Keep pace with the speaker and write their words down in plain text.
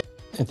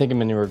I think in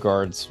many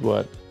regards,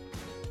 what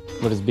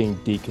is being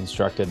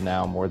deconstructed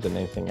now more than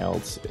anything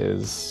else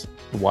is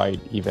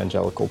white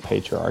evangelical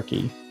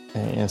patriarchy.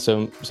 And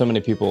so many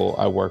people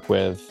I work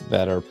with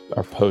that are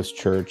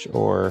post-church,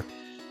 or,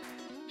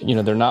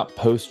 they're not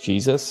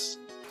post-Jesus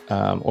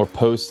or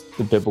post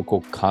the biblical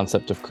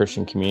concept of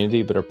Christian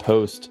community, but are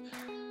post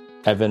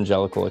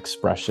evangelical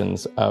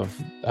expressions of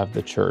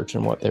the church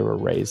and what they were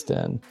raised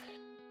in.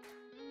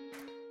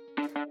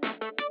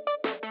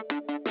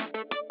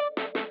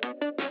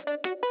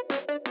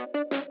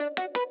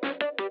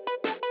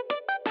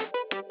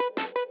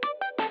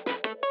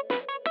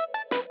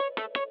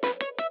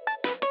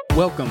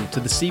 Welcome to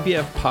the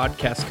CBF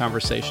Podcast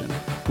Conversation.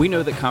 We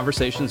know that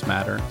conversations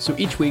matter, so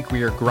each week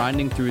we are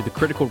grinding through the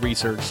critical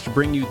research to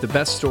bring you the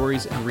best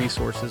stories and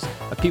resources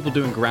of people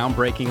doing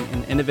groundbreaking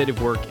and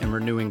innovative work in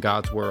renewing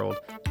God's world.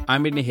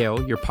 I'm Andy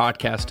Hale, your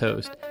podcast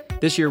host.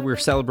 This year we're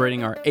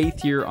celebrating our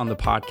 8th year on the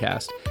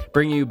podcast,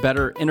 bringing you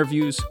better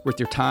interviews worth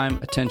your time,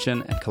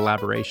 attention, and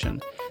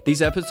collaboration.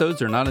 These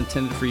episodes are not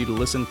intended for you to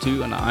listen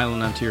to on an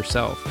island unto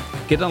yourself.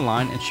 Get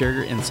online and share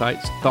your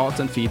insights,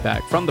 thoughts, and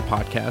feedback from the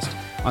podcast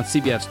on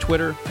CBF's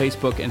Twitter,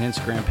 Facebook, and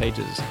Instagram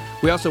pages.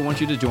 We also want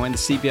you to join the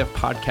CBF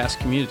podcast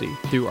community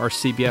through our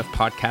CBF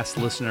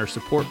podcast listener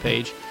support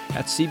page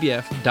at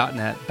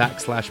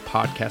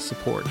cbf.net/podcast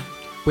support.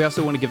 We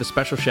also want to give a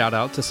special shout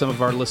out to some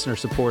of our listener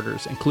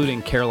supporters,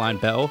 including Caroline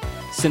Bell,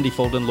 Cindy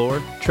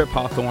Folden-Lord, Trip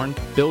Hawthorne,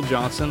 Bill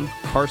Johnson,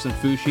 Carson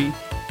Fushi,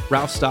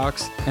 Ralph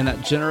Stocks, and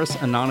that generous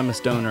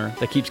anonymous donor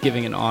that keeps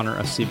giving in honor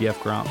of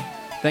CBF Grump.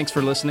 Thanks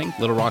for listening.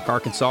 Little Rock,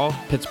 Arkansas,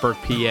 Pittsburgh,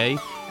 PA,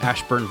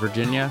 Ashburn,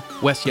 Virginia,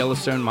 West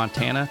Yellowstone,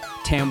 Montana,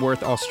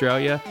 Tamworth,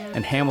 Australia,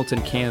 and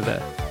Hamilton,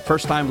 Canada.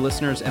 First-time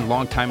listeners and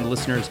long-time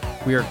listeners,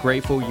 we are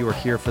grateful you are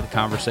here for the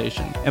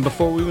conversation. And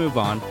before we move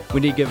on, we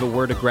need to give a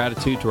word of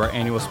gratitude to our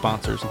annual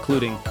sponsors,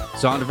 including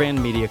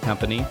Zondervan Media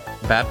Company,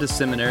 Baptist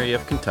Seminary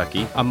of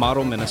Kentucky, A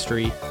Model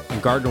Ministry,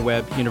 and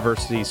Gardner-Webb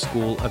University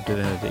School of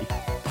Divinity.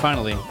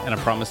 Finally, and I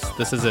promise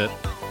this is it,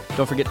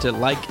 don't forget to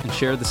like and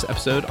share this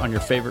episode on your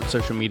favorite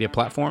social media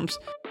platforms.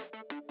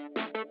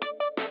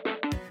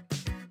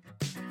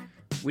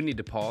 We need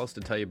to pause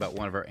to tell you about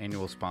one of our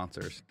annual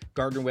sponsors,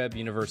 Gardner-Webb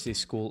University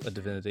School of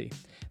Divinity.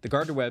 The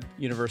Gardner-Webb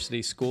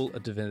University School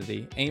of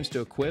Divinity aims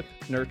to equip,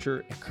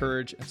 nurture,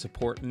 encourage, and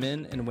support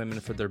men and women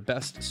for their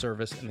best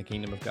service in the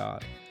kingdom of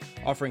God.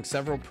 Offering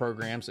several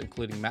programs,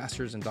 including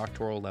master's and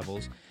doctoral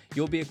levels,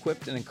 you'll be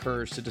equipped and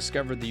encouraged to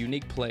discover the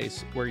unique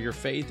place where your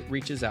faith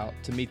reaches out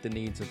to meet the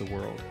needs of the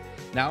world.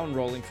 Now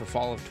enrolling for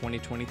fall of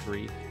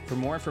 2023. For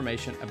more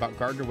information about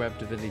Gardner-Webb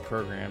Divinity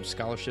programs,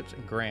 scholarships,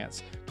 and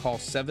grants, call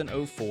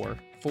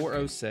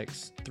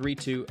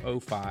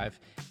 704-406-3205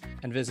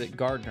 and visit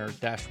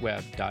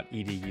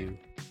gardner-webb.edu.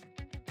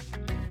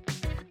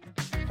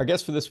 Our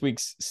guest for this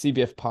week's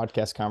CBF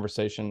podcast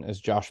conversation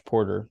is Josh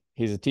Porter.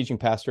 He's a teaching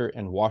pastor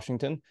in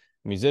Washington,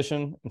 a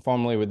musician, and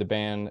formerly with the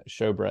band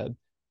Showbread.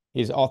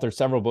 He's authored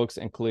several books,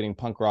 including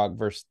Punk Rock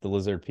vs. the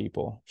Lizard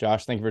People.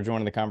 Josh, thank you for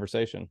joining the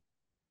conversation.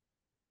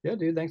 Yeah,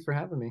 dude, thanks for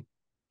having me.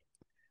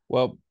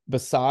 Well,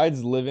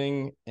 besides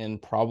living in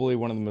probably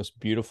one of the most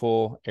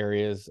beautiful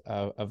areas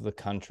of the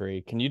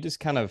country, can you just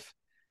kind of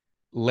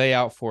lay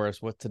out for us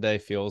what today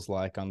feels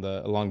like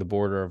along the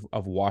border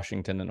of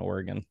Washington and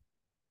Oregon?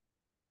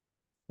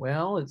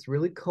 Well, it's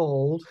really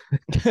cold.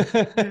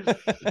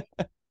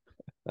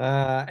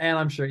 And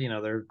I'm sure,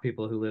 there are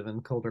people who live in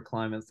colder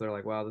climates. They're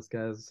like, wow,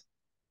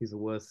 he's a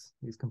wuss.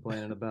 He's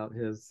complaining about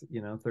his,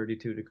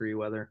 32 degree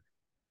weather.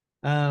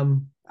 I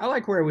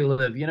like where we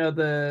live.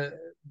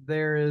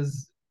 There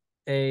is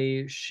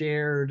a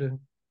shared,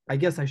 I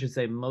guess I should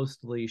say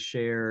mostly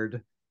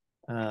shared,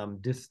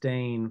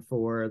 disdain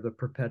for the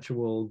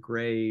perpetual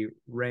gray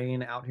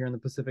rain out here in the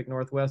Pacific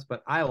Northwest.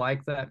 But I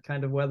like that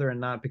kind of weather,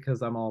 and not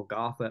because I'm all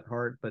goth at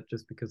heart, but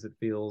just because it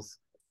feels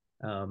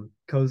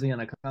cozy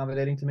and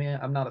accommodating to me.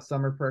 I'm not a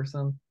summer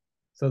person.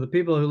 So the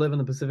people who live in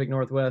the Pacific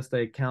Northwest,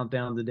 they count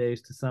down the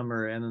days to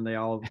summer, and then they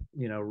all,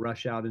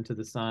 rush out into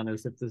the sun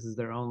as if this is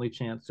their only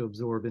chance to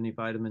absorb any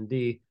vitamin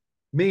D.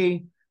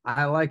 Me,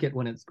 I like it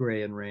when it's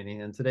gray and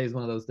rainy, and today's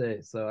one of those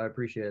days, so I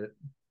appreciate it.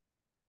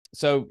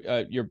 So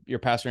you're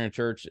pastoring a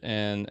church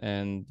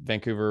in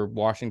Vancouver,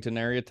 Washington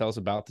area. Tell us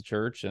about the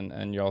church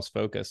and y'all's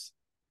focus.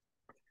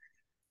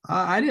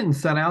 I didn't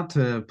set out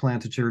to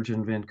plant a church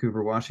in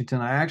Vancouver,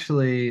 Washington. I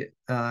actually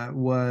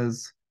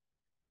was...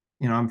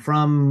 I'm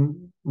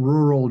from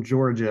rural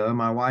Georgia.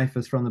 My wife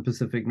is from the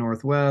Pacific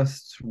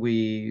Northwest.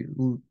 We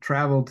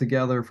traveled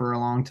together for a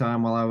long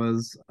time while I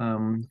was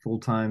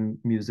full-time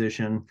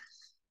musician.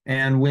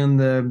 And when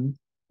the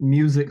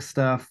music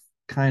stuff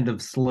kind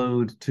of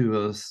slowed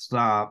to a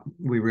stop,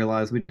 we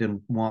realized we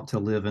didn't want to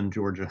live in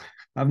Georgia.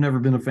 I've never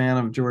been a fan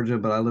of Georgia,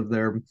 but I lived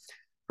there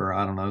for,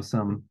 I don't know,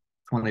 some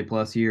 20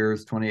 plus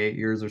years, 28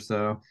 years or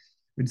so.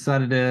 We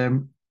decided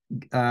to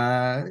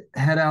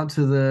head out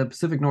to the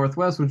Pacific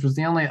Northwest, which was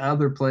the only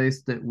other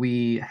place that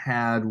we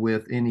had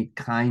with any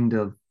kind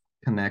of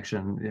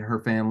connection. Her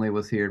family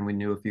was here and we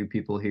knew a few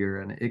people here,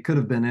 and it could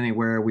have been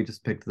anywhere. We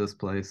just picked this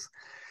place.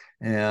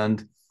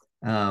 And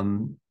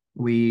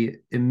we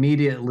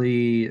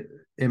immediately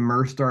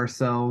immersed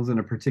ourselves in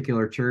a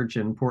particular church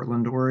in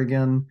Portland,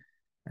 Oregon.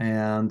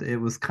 And it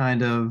was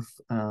kind of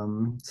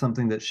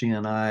something that she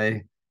and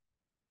I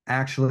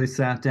actually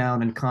sat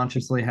down and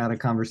consciously had a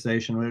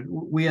conversation.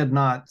 We had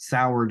not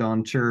soured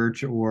on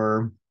church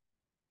or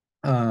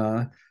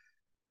uh,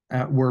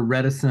 were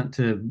reticent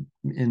to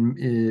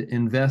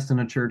invest in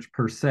a church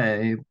per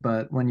se,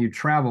 but when you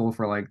travel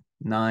for like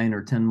 9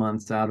 or 10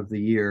 months out of the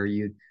year,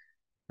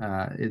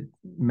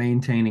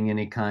 maintaining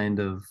any kind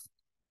of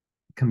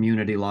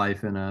community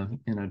life in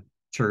a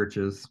church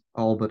is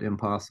all but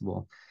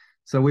impossible.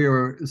 So we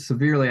were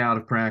severely out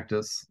of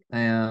practice,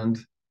 and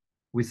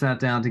we sat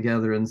down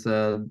together and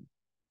said,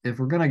 if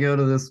we're going to go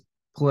to this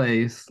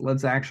place,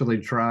 let's actually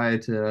try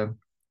to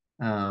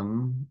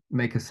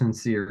make a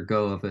sincere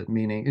go of it.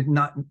 Meaning,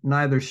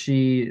 neither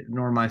she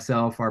nor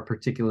myself are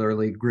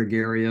particularly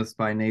gregarious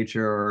by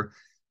nature, or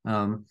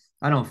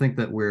I don't think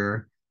that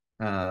we're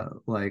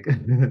like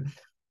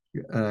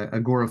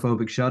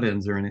agoraphobic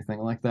shut-ins or anything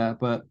like that.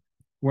 But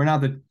we're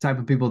not the type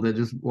of people that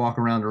just walk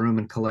around a room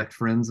and collect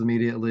friends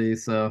immediately.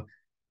 So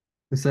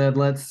we said,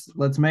 let's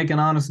make an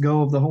honest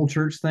go of the whole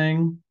church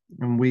thing,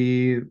 and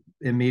we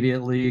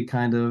immediately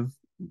kind of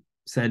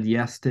said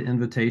yes to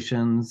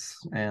invitations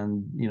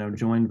and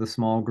joined the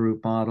small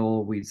group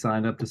model. We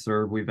signed up to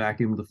serve, we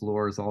vacuumed the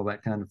floors, all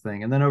that kind of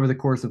thing. And then over the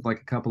course of like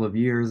a couple of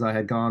years, I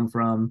had gone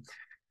from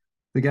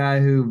the guy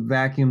who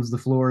vacuums the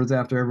floors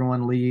after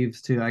everyone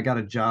leaves to I got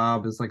a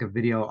job as like a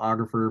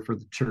videographer for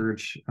the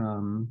church,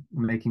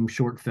 making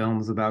short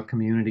films about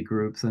community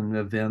groups and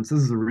events.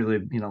 This is a really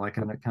like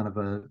kind of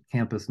a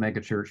campus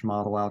megachurch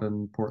model out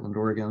in Portland,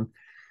 Oregon.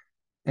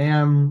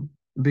 And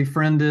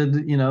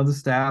befriended the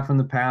staff and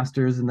the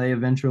pastors, and they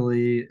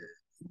eventually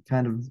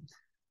kind of,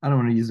 I don't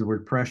want to use the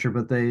word pressure,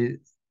 but they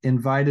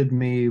invited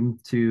me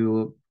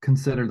to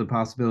consider the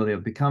possibility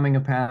of becoming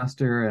a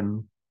pastor.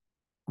 And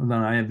then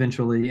I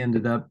eventually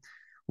ended up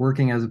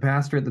working as a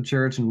pastor at the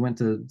church and went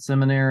to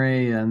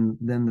seminary. And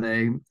then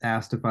they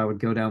asked if I would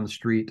go down the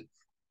street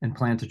and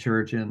plant a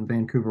church in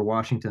Vancouver,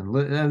 Washington.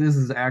 This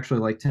is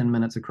actually like 10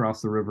 minutes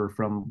across the river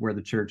from where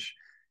the church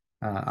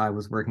I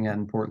was working at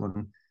in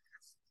Portland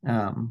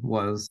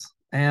was.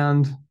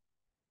 And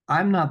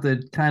I'm not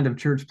the kind of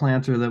church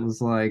planter that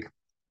was like,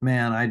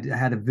 man, I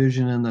had a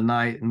vision in the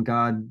night and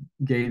God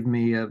gave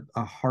me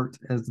a heart,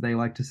 as they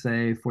like to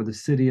say, for the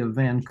city of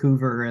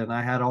Vancouver. And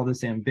I had all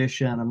this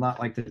ambition. I'm not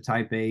like the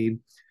type A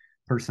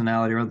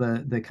personality or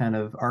the kind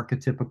of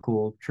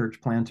archetypical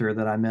church planter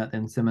that I met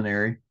in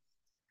seminary.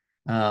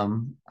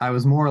 I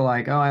was more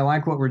like, oh, I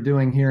like what we're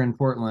doing here in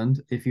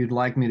Portland. If you'd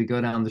like me to go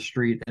down the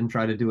street and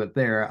try to do it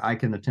there, I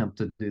can attempt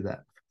to do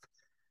that.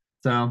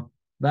 So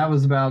that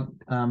was about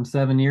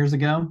 7 years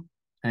ago,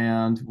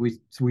 and we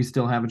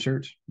still have a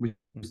church. We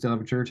still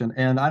have a church,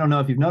 and I don't know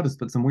if you've noticed,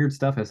 but some weird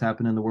stuff has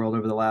happened in the world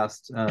over the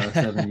last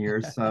 7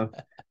 years. So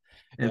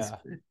it's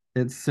Yeah.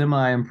 it's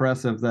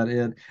semi-impressive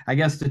that I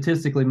guess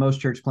statistically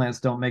most church plants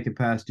don't make it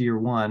past year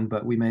one,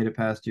 but we made it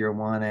past year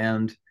one,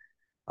 and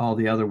all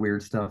the other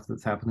weird stuff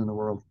that's happened in the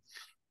world.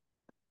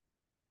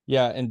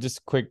 Yeah, and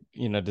just quick,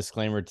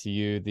 disclaimer to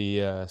you: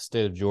 the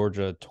state of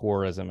Georgia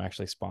tourism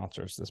actually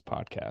sponsors this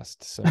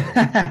podcast, so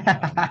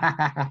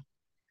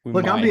we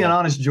Look, I'm might being have.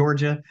 honest,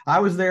 Georgia. I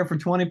was there for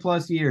 20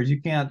 plus years.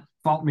 You can't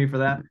fault me for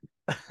that.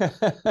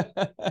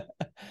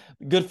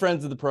 Good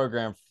friends of the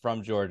program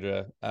from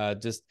Georgia.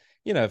 Just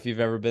if you've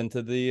ever been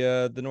to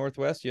the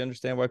Northwest, you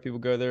understand why people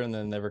go there and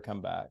then never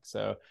come back.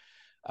 So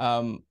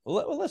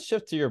let's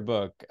shift to your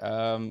book,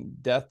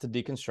 Death to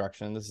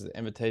Deconstruction. This is an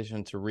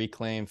invitation to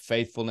reclaim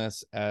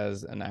faithfulness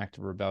as an act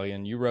of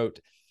rebellion. You wrote,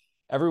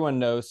 everyone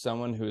knows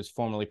someone who is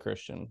formerly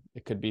Christian.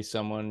 It could be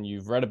someone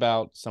you've read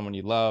about, someone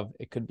you love.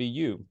 It could be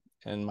you.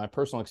 In my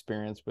personal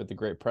experience with The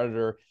Great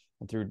Predator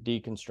and through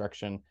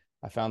Deconstruction,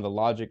 I found the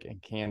logic and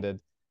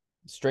candid,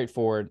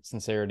 straightforward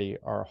sincerity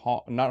are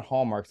not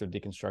hallmarks of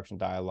deconstruction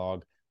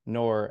dialogue,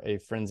 nor a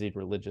frenzied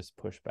religious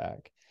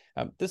pushback.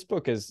 This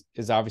book is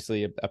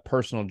obviously a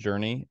personal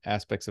journey,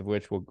 aspects of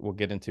which we'll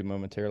get into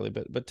momentarily.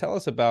 But tell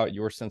us about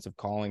your sense of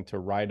calling to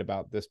write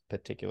about this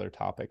particular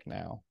topic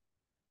now.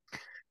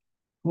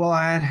 Well,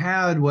 I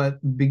had what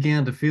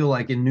began to feel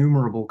like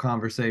innumerable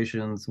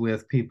conversations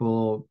with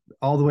people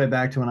all the way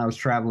back to when I was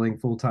traveling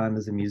full time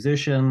as a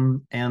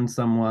musician, and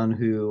someone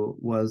who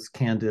was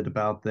candid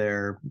about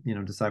their,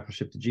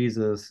 discipleship to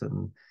Jesus,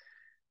 and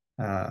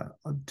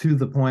to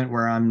the point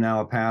where I'm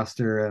now a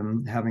pastor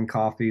and having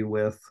coffee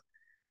with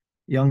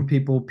young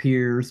people,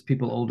 peers,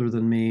 people older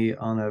than me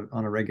on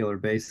a regular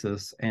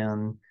basis.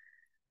 And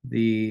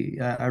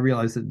I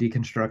realize that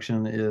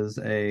deconstruction is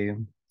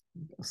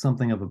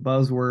something of a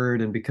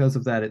buzzword, and because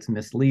of that it's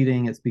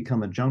misleading. It's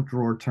become a junk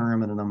drawer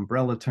term and an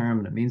umbrella term,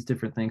 and it means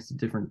different things to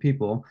different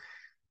people.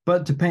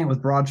 But to paint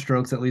with broad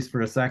strokes, at least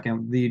for a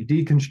second, the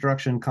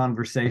deconstruction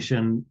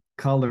conversation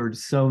colored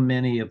so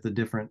many of the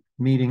different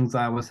meetings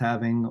I was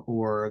having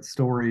or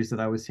stories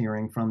that I was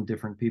hearing from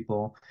different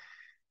people.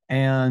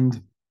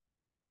 And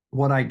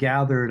what I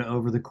gathered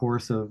over the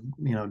course of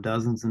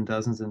dozens and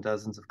dozens and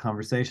dozens of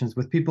conversations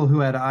with people who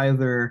had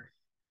either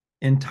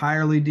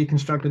entirely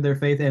deconstructed their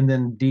faith and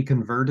then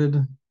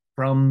deconverted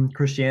from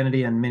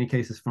Christianity, in many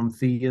cases from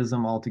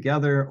theism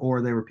altogether,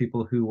 or there were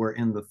people who were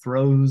in the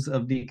throes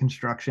of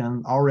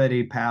deconstruction,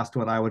 already past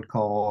what I would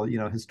call,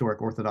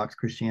 historic Orthodox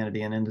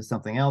Christianity and into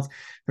something else.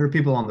 There were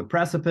people on the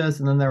precipice,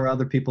 and then there were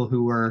other people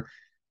who were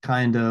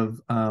kind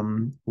of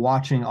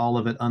watching all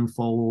of it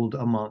unfold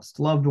amongst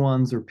loved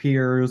ones or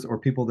peers or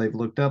people they've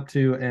looked up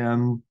to.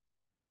 And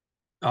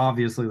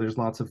obviously there's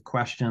lots of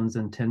questions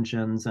and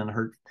tensions and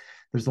hurt.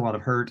 There's a lot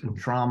of hurt and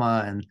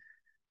trauma, and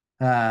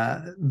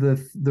the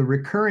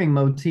recurring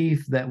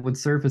motif that would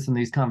surface in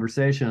these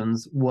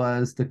conversations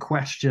was the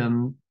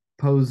question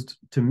posed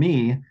to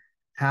me: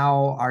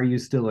 how are you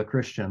still a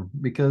Christian?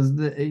 Because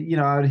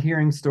I was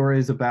hearing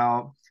stories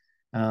about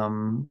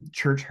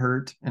church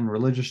hurt and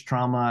religious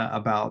trauma,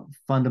 about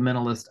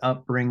fundamentalist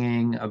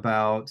upbringing,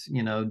 about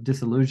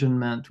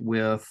disillusionment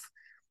with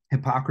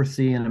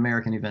hypocrisy in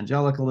American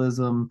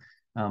evangelicalism,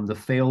 the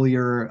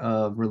failure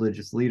of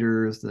religious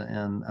leaders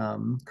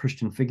and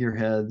Christian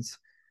figureheads,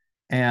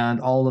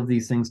 and all of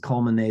these things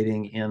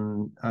culminating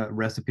in a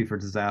recipe for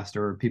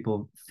disaster, or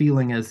people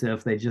feeling as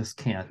if they just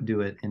can't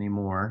do it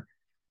anymore.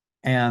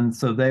 And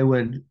so they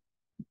would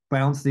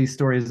bounce these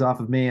stories off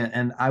of me,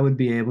 and I would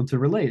be able to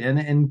relate,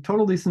 and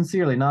totally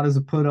sincerely, not as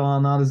a put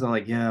on, not as a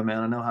like, yeah, man,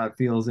 I know how it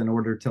feels, in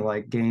order to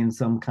like gain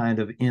some kind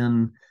of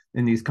in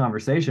these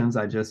conversations.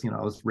 I just,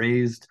 I was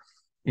raised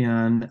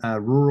in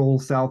rural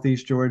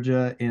Southeast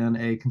Georgia in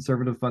a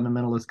conservative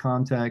fundamentalist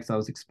context. I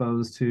was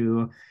exposed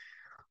to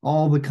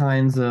all the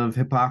kinds of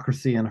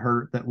hypocrisy and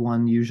hurt that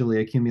one usually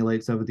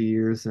accumulates over the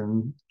years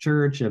in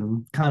church,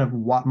 and kind of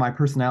what my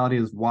personality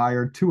is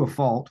wired to a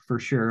fault, for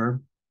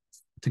sure,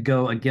 to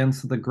go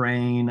against the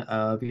grain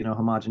of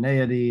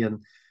homogeneity.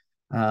 And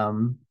I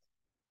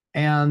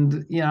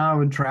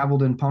would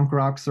traveled in punk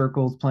rock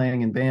circles,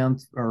 playing in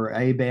bands, or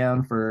a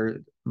band, for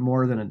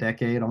more than a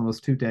decade,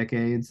 almost 2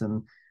 decades,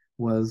 and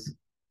was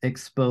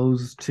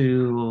exposed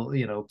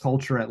to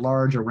culture at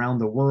large around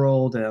the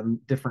world, and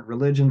different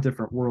religions,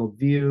 different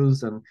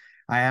worldviews. And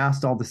I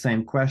asked all the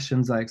same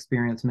questions. I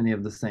experienced many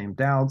of the same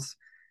doubts.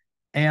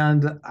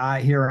 And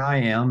here I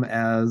am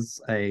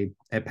as a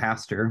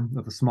pastor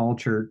of a small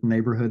church,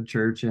 neighborhood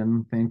church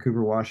in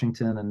Vancouver,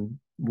 Washington, and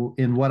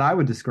in what I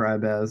would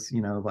describe as,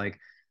 like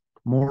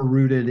more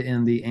rooted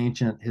in the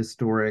ancient,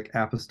 historic,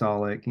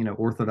 apostolic,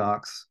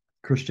 Orthodox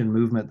Christian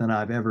movement than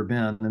I've ever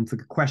been. And so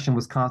the question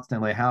was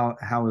constantly,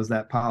 how is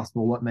that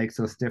possible? What makes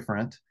us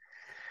different?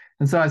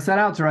 And so I set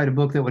out to write a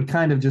book that would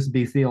kind of just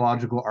be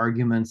theological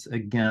arguments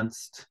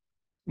against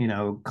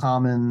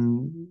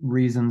common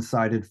reasons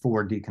cited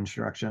for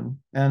deconstruction.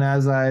 And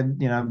as I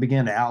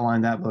began to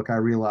outline that book, I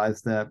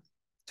realized that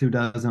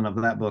 24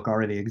 of that book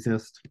already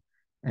exist,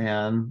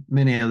 and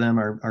many of them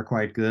are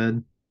quite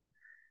good.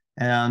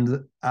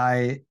 And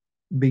I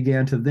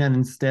began to then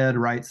instead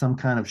write some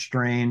kind of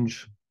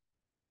strange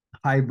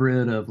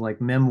hybrid of like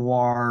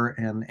memoir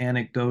and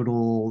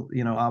anecdotal,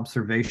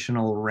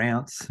 observational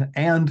rants,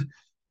 and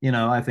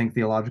I think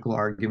theological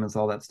arguments,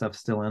 all that stuff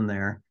still in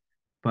there.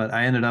 But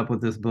I ended up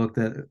with this book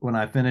that when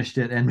I finished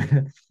it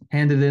and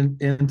handed it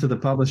into the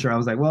publisher, I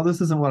was like, well, this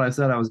isn't what I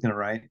said I was going to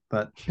write,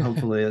 but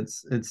hopefully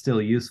it's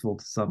still useful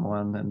to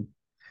someone. And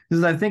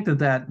because I think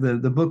that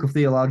the book of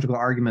theological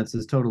arguments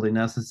is totally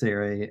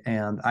necessary,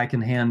 and I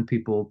can hand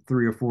people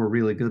 3 or 4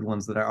 really good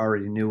ones that I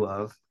already knew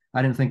of.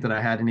 I didn't think that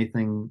I had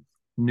anything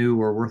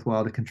new or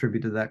worthwhile to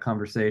contribute to that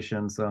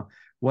conversation. So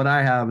what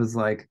I have is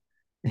like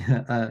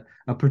a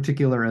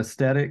particular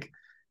aesthetic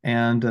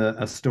and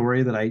a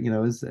story that I,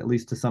 is at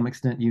least to some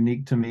extent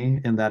unique to me,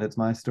 in that it's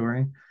my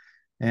story.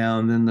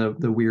 And then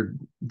the weird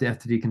Death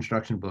to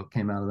Deconstruction book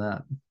came out of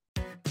that.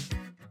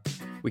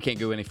 We can't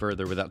go any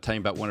further without telling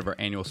about one of our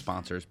annual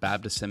sponsors,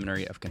 Baptist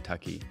Seminary of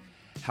Kentucky.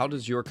 How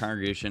does your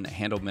congregation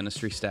handle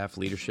ministry staff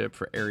leadership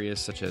for areas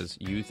such as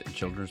youth and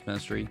children's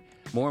ministry?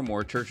 More and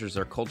more churches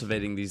are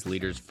cultivating these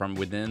leaders from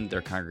within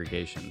their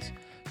congregations.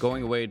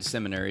 Going away to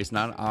seminary is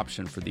not an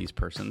option for these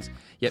persons,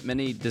 yet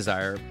many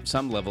desire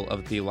some level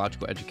of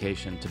theological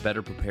education to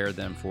better prepare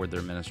them for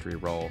their ministry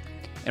role.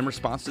 In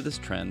response to this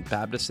trend,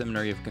 Baptist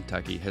Seminary of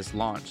Kentucky has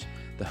launched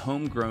the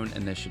Homegrown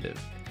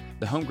Initiative.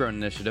 The Homegrown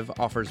Initiative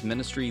offers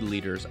ministry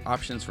leaders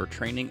options for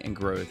training and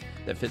growth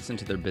that fits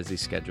into their busy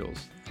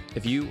schedules.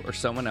 If you or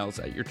someone else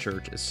at your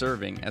church is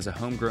serving as a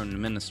homegrown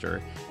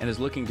minister and is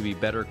looking to be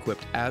better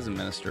equipped as a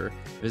minister,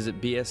 visit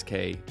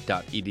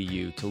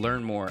bsk.edu to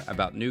learn more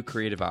about new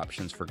creative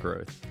options for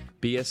growth.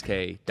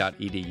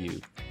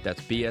 bsk.edu.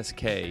 That's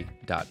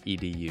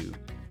bsk.edu.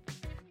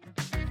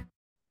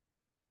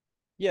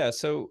 Yeah,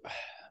 so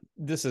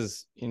this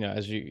is,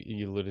 as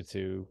you alluded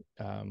to,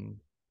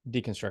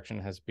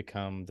 deconstruction has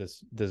become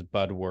this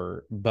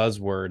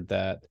buzzword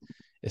that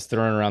is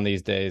thrown around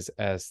these days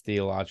as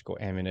theological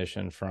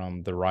ammunition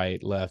from the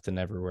right, left, and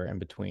everywhere in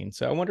between.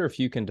 So I wonder if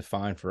you can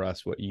define for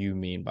us what you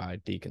mean by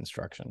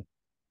deconstruction.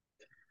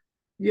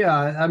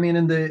 Yeah, I mean,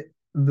 in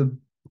the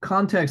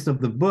context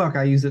of the book,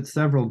 I use it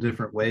several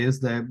different ways.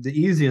 The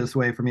easiest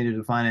way for me to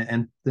define it,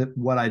 and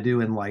what I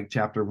do in like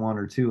chapter 1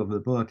 or 2 of the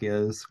book,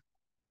 is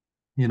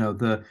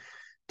the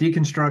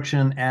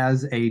deconstruction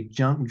as a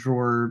junk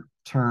drawer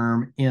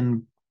term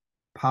in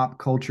pop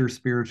culture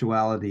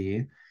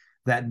spirituality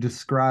that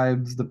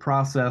describes the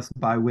process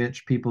by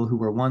which people who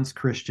were once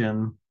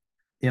Christian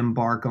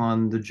embark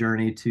on the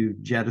journey to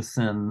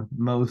jettison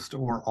most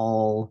or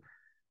all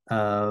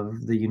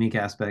of the unique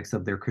aspects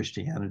of their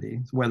Christianity,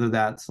 whether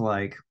that's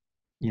like,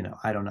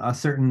 I don't know, a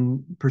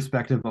certain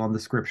perspective on the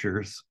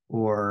scriptures,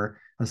 or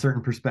a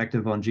certain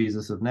perspective on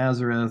Jesus of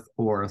Nazareth,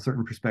 or a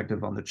certain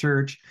perspective on the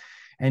church.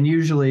 And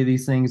usually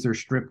these things are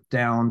stripped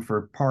down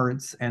for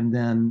parts, and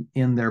then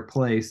in their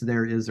place,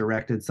 there is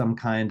erected some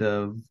kind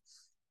of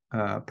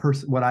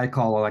what I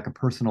call like a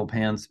personal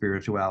pan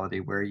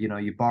spirituality, where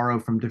you borrow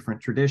from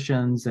different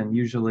traditions and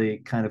usually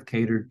kind of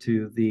catered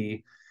to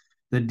the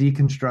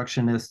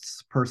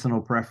deconstructionists' personal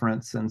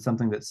preference, and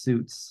something that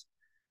suits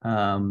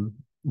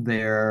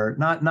their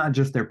not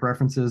just their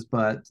preferences,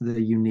 but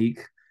the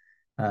unique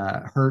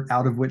hurt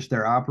out of which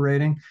they're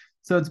operating.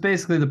 So it's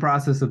basically the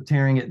process of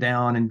tearing it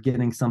down and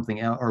getting something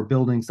else, or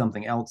building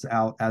something else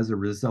out as a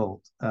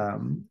result.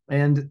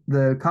 And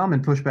the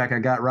common pushback I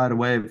got right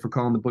away for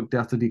calling the book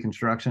Death to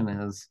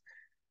Deconstruction is,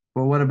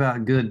 well, what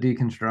about good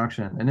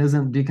deconstruction? And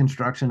isn't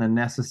deconstruction a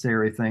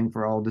necessary thing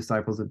for all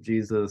disciples of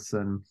Jesus?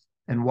 And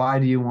why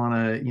do you want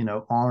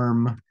to,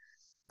 arm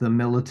the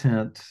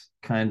militant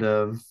kind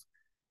of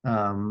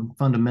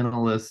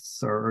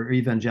fundamentalists or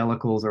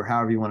evangelicals, or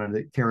however you want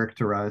to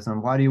characterize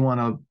them? Why do you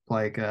want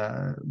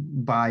to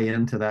buy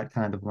into that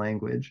kind of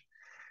language?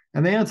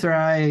 And the answer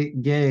I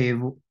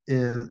gave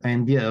is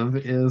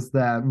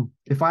that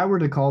if I were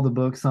to call the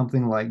book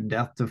something like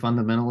Death to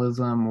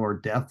Fundamentalism, or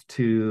Death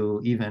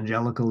to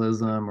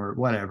Evangelicalism, or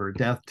whatever,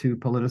 Death to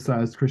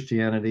Politicized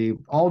Christianity,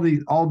 all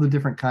the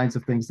different kinds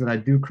of things that I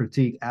do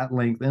critique at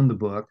length in the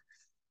book,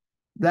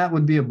 that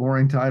would be a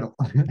boring title.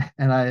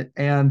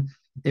 and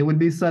it would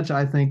be such,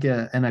 I think,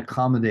 an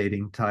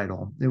accommodating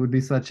title. It would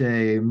be such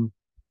a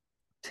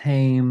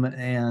tame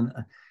and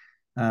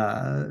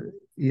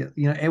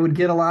it would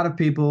get a lot of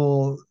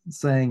people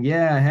saying,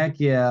 yeah, heck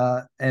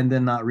yeah, and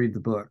then not read the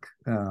book.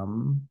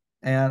 And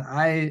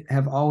I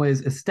have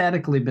always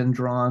aesthetically been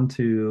drawn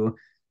to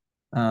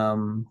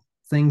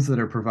things that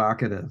are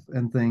provocative,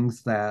 and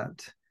things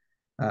that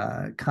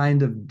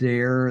kind of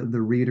dare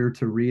the reader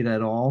to read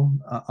at all.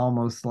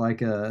 Almost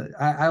like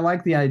I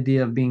like the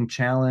idea of being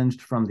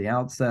challenged from the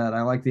outset.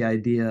 I like the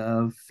idea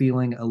of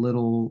feeling a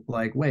little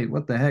like, wait,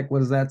 what the heck?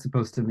 What is that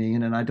supposed to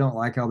mean? And I don't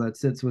like how that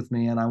sits with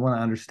me. And I want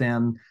to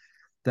understand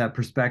that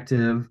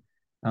perspective,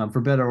 for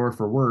better or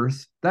for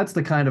worse. That's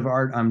the kind of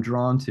art I'm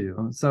drawn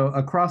to. So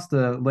across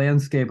the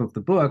landscape of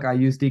the book, I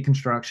use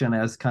deconstruction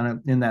as kind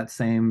of in that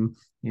same,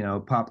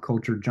 pop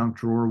culture junk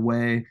drawer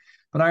way.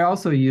 But I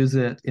also use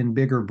it in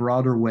bigger,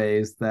 broader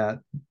ways that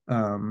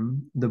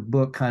the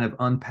book kind of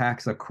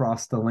unpacks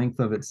across the length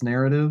of its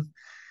narrative.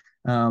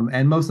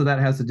 And most of that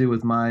has to do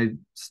with my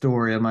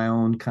story and my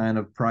own kind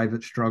of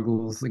private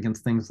struggles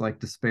against things like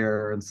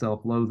despair and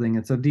self-loathing.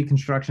 And so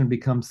deconstruction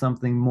becomes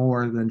something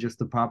more than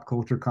just a pop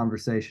culture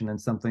conversation, and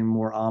something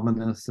more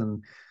ominous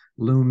and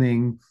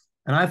looming.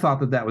 And I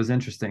thought that was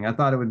interesting. I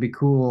thought it would be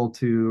cool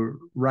to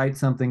write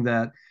something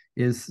that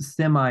is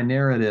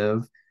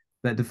semi-narrative,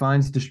 that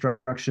defines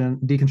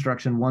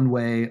deconstruction one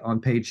way on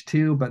page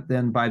 2, but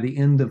then by the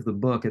end of the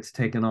book, it's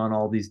taken on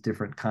all these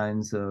different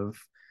kinds of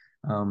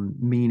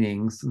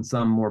meanings, and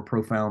some more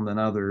profound than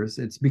others.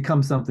 It's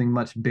become something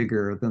much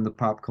bigger than the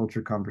pop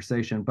culture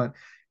conversation. But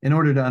in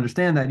order to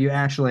understand that, you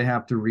actually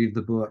have to read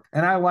the book.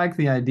 And I like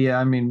the idea.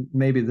 I mean,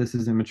 maybe this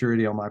is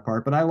immaturity on my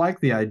part, but I like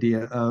the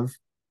idea of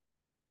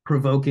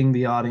provoking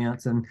the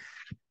audience and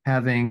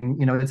having,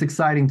 it's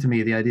exciting to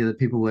me, the idea that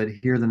people would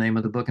hear the name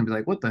of the book and be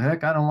like, what the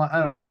heck? I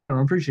don't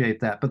appreciate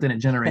that. But then it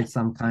generates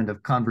some kind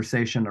of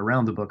conversation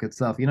around the book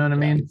itself. You know what I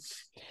mean?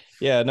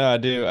 Yeah, no, I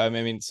do. I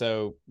mean,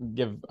 so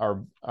give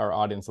our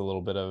audience a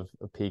little bit of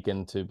a peek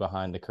into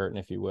behind the curtain,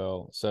 if you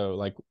will. So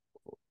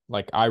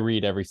like I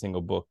read every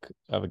single book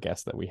of a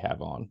guest that we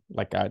have on.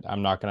 Like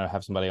I'm not going to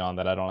have somebody on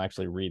that I don't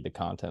actually read the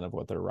content of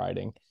what they're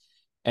writing.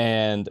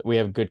 And we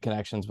have good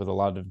connections with a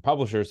lot of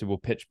publishers who will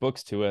pitch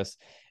books to us.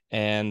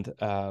 And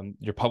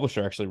your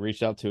publisher actually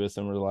reached out to us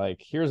and were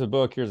like, here's a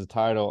book, here's a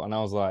title. And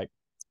I was like,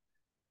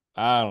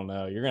 I don't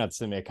know. You're gonna have to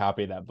send me a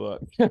copy of that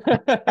book.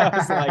 I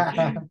was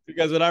like,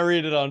 because when I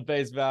read it on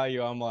face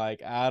value, I'm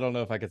like, I don't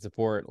know if I could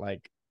support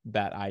like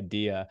that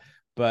idea.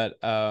 But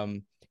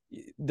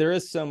there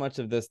is so much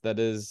of this that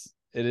it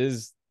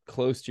is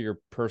close to your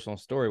personal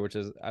story, which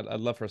is I'd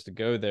love for us to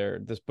go there.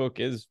 This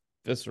book is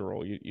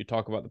visceral. You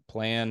talk about the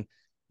plan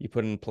you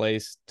put in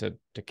place to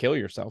kill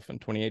yourself in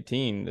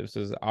 2018. This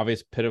is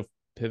obvious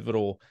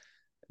pivotal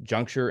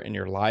juncture in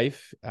your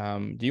life.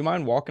 Do you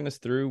mind walking us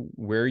through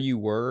where you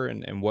were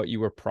and what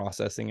you were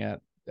processing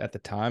at the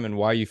time, and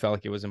why you felt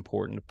like it was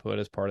important to put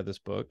as part of this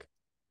book?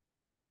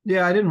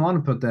 Yeah, I didn't want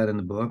to put that in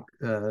the book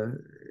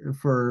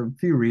for a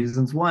few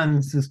reasons. One,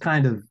 it's just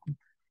kind of,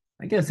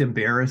 I guess,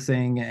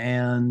 embarrassing.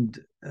 And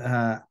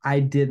I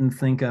didn't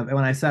think of,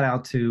 when I set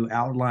out to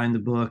outline the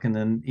book, and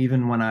then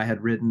even when I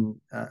had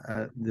written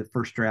the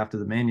first draft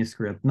of the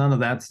manuscript, none of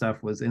that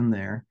stuff was in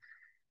there.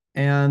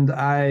 And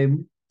I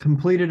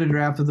completed a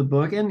draft of the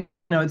book, and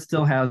it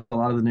still has a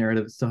lot of the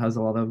narrative, it still has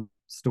a lot of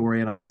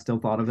story, and I still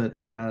thought of it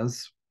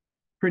as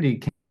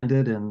pretty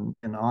candid and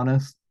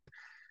honest.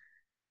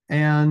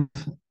 And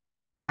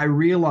I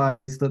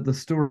realized that the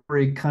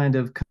story kind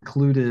of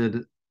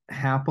concluded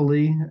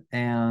happily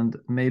and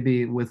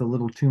maybe with a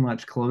little too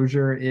much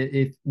closure.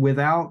 If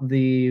without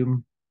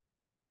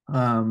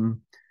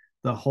um,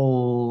 the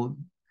whole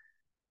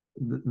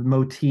the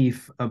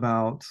motif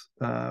about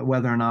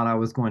whether or not I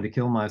was going to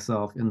kill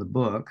myself in the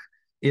book,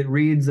 it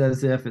reads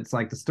as if it's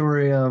like the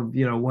story of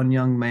one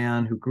young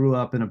man who grew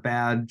up in a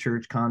bad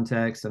church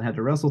context and had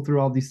to wrestle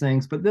through all these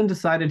things, but then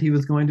decided he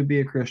was going to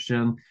be a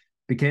Christian,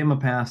 became a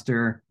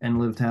pastor, and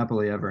lived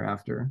happily ever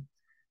after.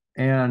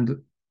 And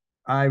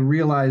I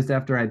realized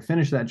after I'd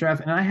finished that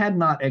draft, and I had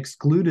not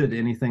excluded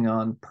anything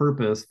on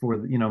purpose for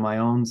my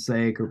own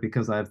sake or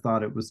because I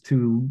thought it was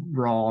too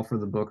raw for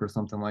the book or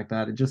something like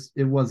that.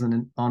 It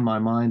wasn't on my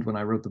mind when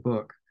I wrote the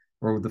book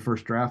or the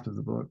first draft of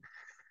the book.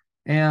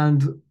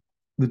 And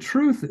the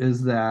truth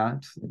is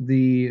that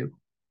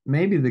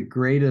maybe the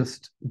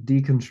greatest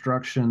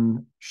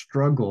deconstruction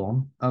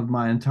struggle of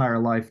my entire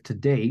life to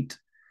date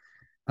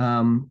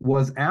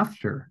was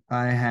after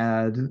I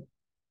had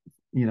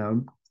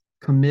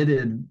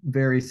committed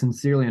very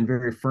sincerely and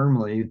very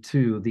firmly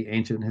to the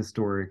ancient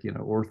historic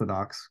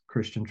Orthodox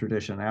Christian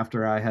tradition.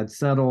 After I had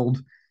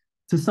settled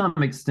to some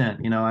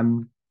extent,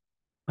 I'm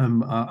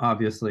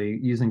obviously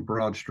using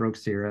broad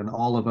strokes here, and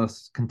all of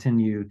us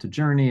continue to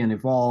journey and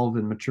evolve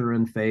and mature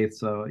in faith,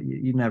 so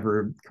you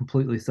never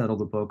completely settle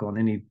the book on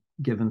any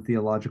given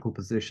theological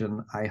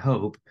position, I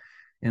hope,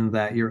 in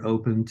that you're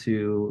open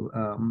to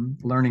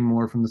learning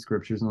more from the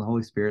scriptures and the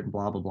Holy Spirit and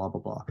blah blah blah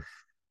blah blah.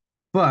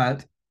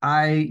 But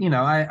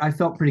I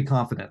felt pretty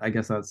confident, I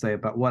guess I would say,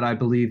 about what I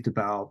believed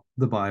about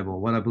the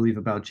Bible, what I believe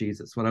about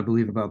Jesus, what I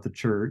believe about the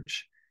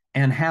church,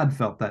 and had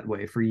felt that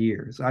way for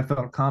years. I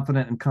felt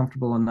confident and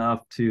comfortable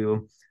enough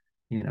to,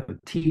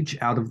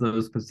 teach out of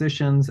those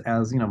positions,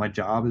 as my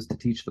job is to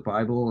teach the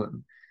Bible,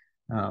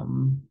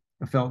 and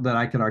I felt that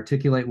I could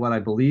articulate what I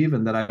believe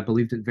and that I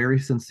believed it very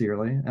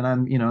sincerely.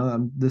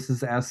 And this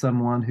is as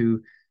someone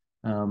who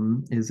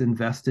is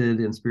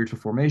invested in spiritual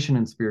formation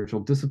and spiritual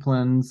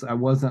disciplines. I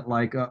wasn't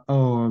like, I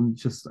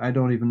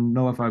don't even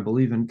know if I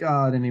believe in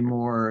God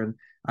anymore. And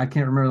I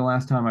can't remember the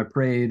last time I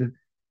prayed.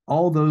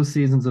 All those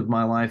seasons of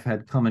my life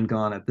had come and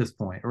gone at this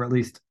point, or at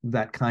least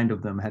that kind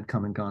of them had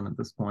come and gone at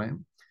this point.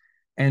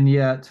 And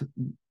yet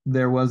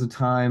there was a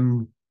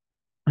time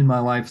in my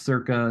life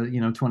circa,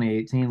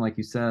 2018, like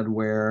you said,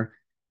 where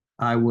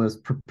I was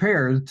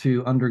prepared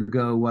to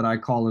undergo what I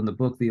call in the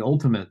book the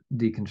ultimate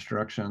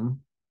deconstruction,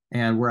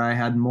 and where I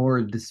had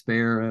more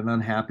despair and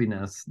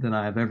unhappiness than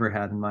I have ever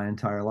had in my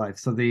entire life.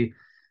 So the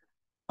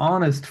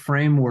honest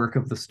framework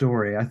of the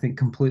story, I think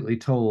completely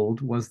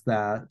told, was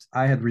that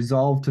I had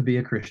resolved to be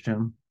a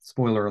Christian.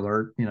 Spoiler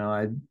alert,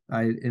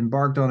 I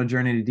embarked on a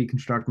journey to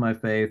deconstruct my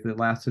faith. It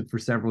lasted for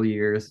several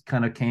years,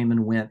 kind of came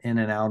and went in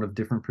and out of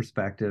different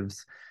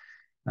perspectives.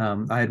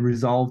 I had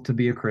resolved to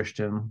be a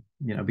Christian,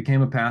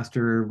 became a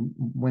pastor,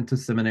 went to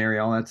seminary,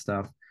 all that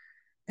stuff.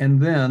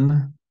 And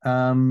then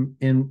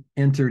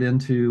entered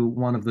into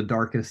one of the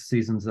darkest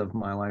seasons of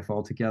my life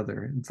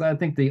altogether. And so I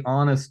think the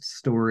honest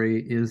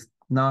story is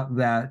not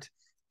that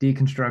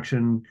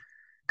deconstruction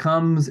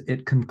comes,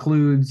 it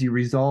concludes, you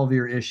resolve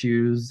your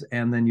issues,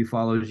 and then you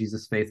follow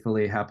Jesus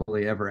faithfully,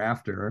 happily ever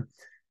after,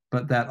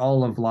 but that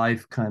all of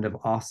life kind of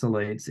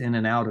oscillates in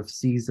and out of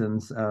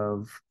seasons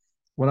of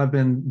what I've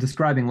been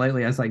describing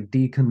lately as like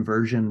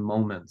deconversion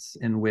moments,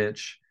 in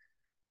which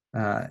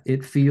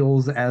it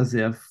feels as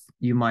if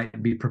you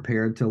might be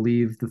prepared to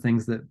leave the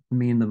things that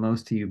mean the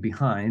most to you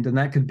behind. And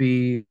that could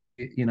be,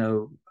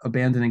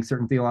 abandoning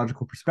certain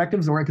theological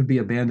perspectives, or it could be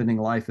abandoning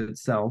life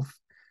itself.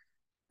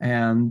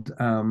 And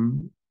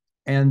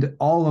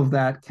all of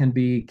that can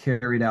be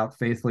carried out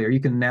faithfully, or you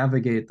can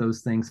navigate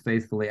those things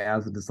faithfully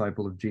as a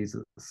disciple of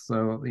Jesus.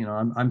 So,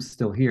 I'm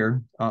still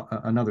here,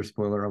 another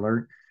spoiler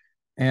alert,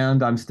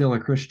 and I'm still a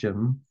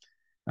Christian.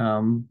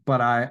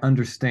 But I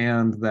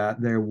understand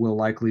that there will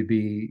likely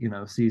be,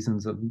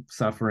 seasons of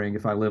suffering.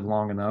 If I live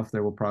long enough,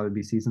 there will probably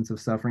be seasons of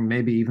suffering,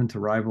 maybe even to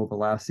rival the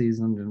last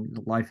season.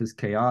 And life is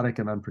chaotic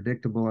and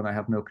unpredictable, and I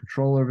have no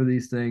control over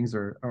these things,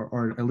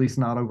 or at least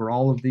not over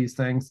all of these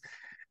things.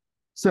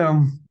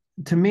 So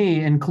to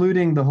me,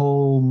 including the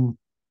whole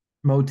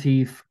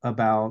motif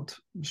about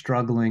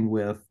struggling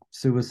with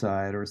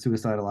suicide or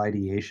suicidal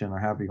ideation, or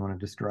however you want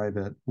to describe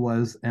it,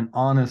 was an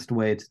honest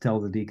way to tell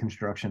the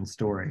deconstruction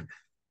story.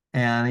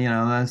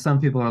 And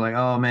some people are like,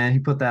 oh man, he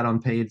put that on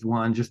page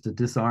one just to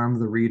disarm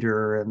the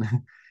reader, and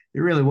it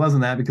really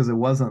wasn't that, because it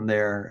wasn't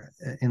there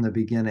in the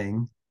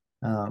beginning.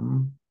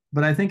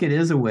 But I think it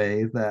is a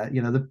way that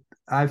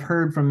I've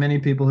heard from many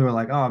people who are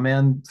like, oh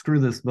man, screw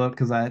this book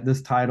because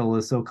this title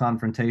is so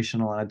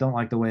confrontational and I don't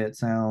like the way it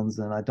sounds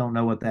and I don't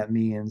know what that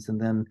means. And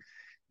then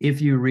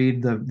if you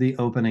read the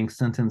opening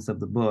sentence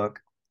of the book,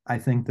 I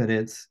think that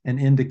it's an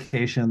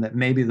indication that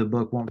maybe the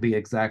book won't be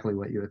exactly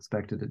what you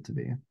expected it to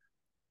be.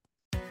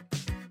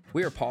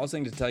 We are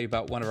pausing to tell you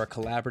about one of our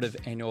collaborative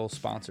annual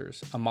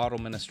sponsors, a model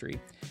ministry.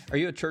 Are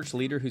you a church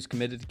leader who's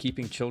committed to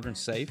keeping children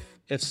safe?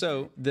 If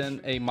so, then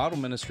a model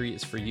ministry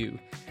is for you.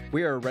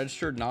 We are a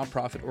registered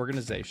nonprofit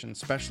organization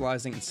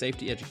specializing in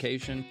safety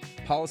education,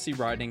 policy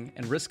writing,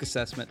 and risk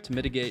assessment to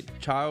mitigate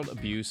child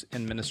abuse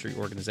in ministry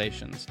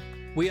organizations.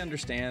 We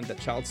understand that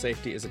child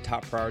safety is a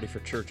top priority for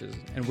churches,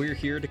 and we're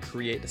here to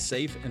create a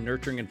safe and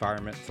nurturing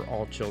environment for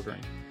all children.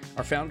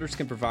 Our founders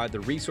can provide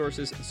the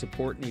resources and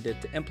support needed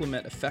to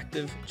implement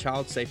effective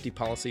child safety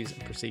policies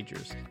and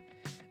procedures.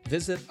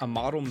 Visit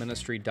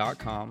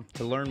amodelministry.com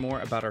to learn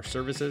more about our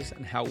services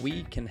and how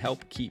we can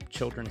help keep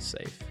children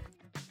safe.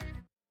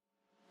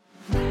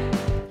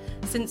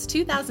 Since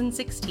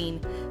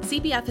 2016,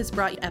 CBF has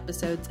brought you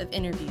episodes of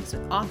interviews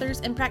with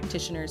authors and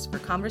practitioners for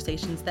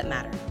conversations that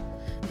matter.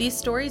 These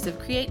stories of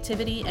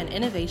creativity and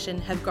innovation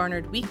have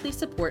garnered weekly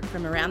support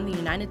from around the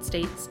United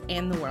States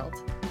and the world.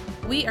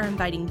 We are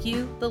inviting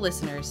you, the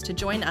listeners, to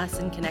join us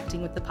in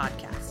connecting with the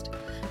podcast.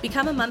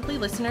 Become a monthly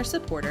listener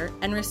supporter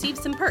and receive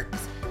some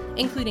perks,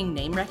 including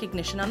name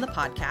recognition on the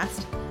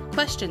podcast,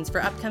 questions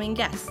for upcoming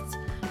guests,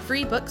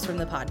 free books from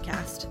the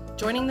podcast,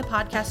 joining the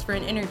podcast for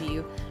an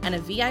interview, and a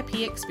VIP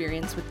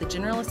experience with the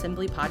General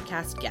Assembly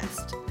podcast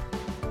guest.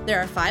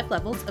 There are 5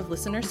 levels of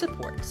listener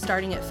support,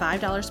 starting at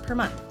 $5 per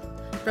month.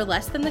 For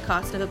less than the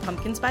cost of a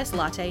pumpkin spice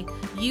latte,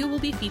 you will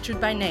be featured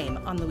by name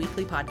on the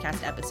weekly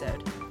podcast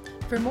episode.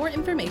 For more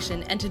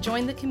information and to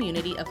join the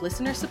community of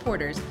listener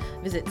supporters,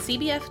 visit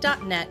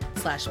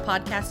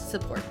cbf.net/podcast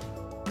support.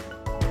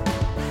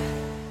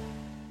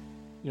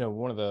 You know,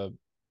 one of the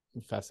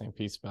fascinating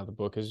pieces about the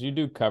book is you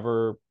do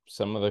cover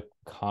some of the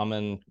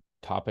common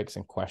topics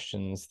and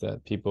questions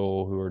that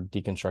people who are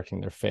deconstructing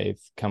their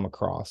faith come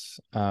across.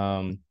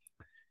 And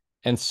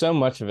so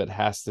much of it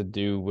has to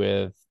do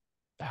with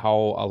how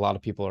a lot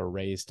of people are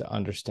raised to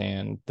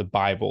understand the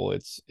Bible,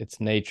 its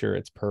nature,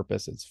 its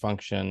purpose, its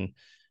function.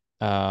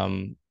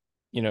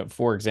 You know,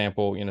 for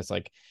example, you know, it's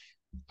like,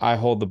 I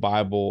hold the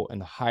Bible in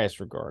the highest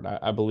regard.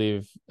 I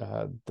believe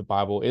the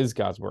Bible is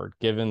God's word,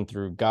 given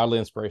through godly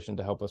inspiration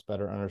to help us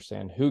better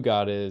understand who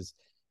God is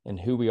and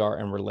who we are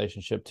in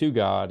relationship to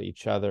God,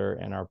 each other,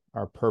 and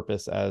our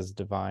purpose as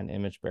divine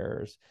image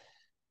bearers.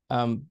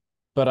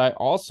 But I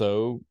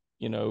also,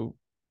 you know,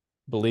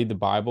 believe the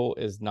Bible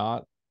is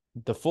not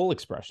the full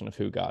expression of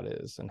who God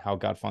is and how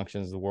God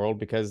functions in the world,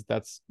 because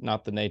that's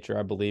not the nature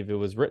I believe it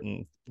was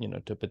written, you know,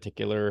 to a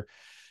particular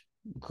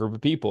group of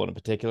people in a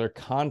particular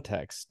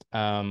context.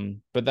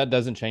 But that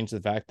doesn't change the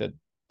fact that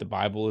the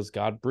Bible is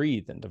God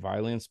breathed and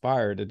divinely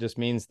inspired. It just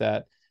means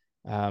that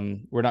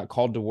we're not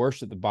called to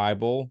worship the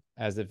Bible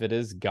as if it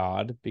is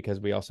God, because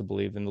we also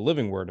believe in the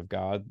living word of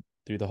God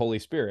through the Holy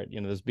Spirit,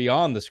 you know, that's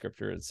beyond the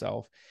scripture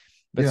itself.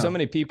 But so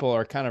many people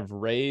are kind of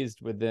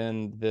raised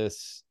within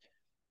this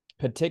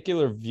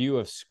particular view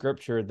of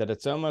scripture that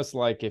it's almost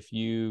like if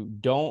you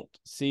don't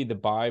see the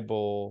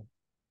Bible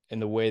in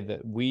the way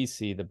that we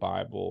see the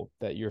Bible,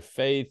 that your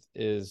faith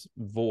is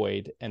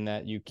void and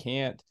that you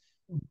can't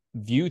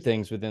view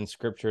things within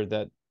scripture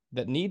that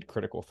need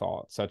critical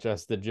thought, such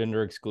as the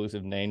gender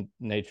exclusive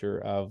nature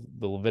of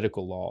the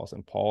Levitical laws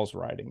and Paul's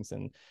writings,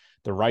 and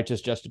the righteous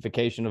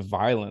justification of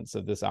violence,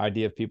 of this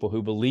idea of people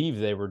who believe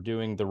they were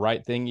doing the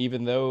right thing,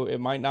 even though it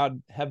might not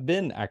have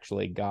been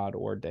actually God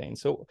ordained.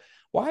 So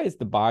why is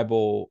the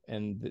Bible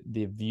and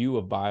the view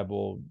of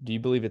Bible, do you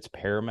believe it's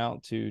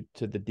paramount to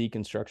the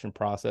deconstruction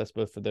process,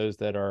 both for those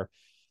that are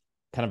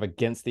kind of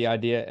against the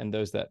idea and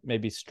those that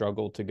maybe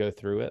struggle to go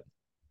through it?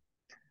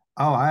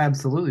 Oh, I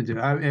absolutely do.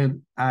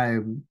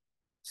 I'm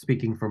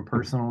speaking from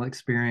personal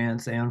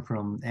experience and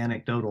from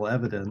anecdotal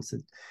evidence.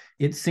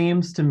 It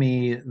seems to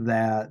me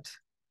that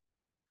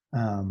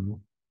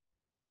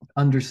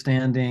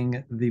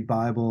understanding the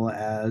Bible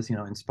as, you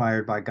know,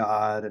 inspired by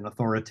God and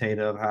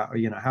authoritative,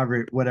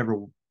 however,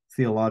 whatever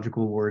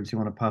theological words you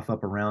want to puff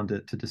up around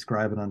it to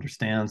describe and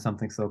understand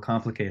something so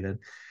complicated,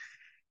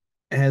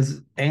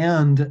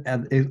 and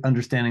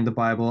understanding the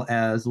Bible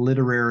as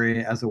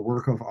literary, as a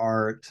work of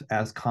art,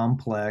 as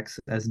complex,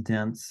 as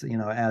dense, you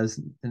know, as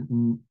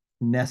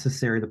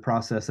necessary the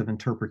process of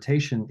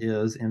interpretation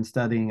is in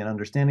studying and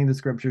understanding the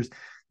scriptures.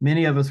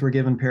 Many of us were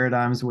given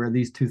paradigms where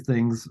these two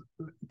things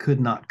could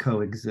not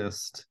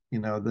coexist. You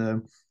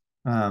know,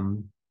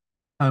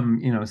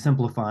 you know,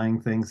 simplifying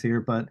things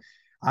here, but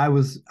I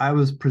was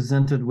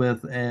presented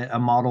with a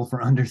model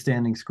for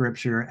understanding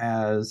scripture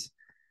as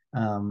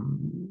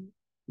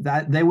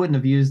that they wouldn't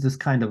have used this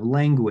kind of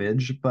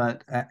language,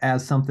 but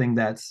as something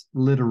that's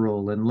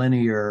literal and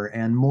linear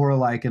and more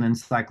like an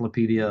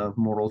encyclopedia of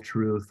moral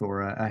truth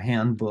or a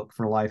handbook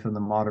for life in the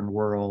modern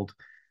world,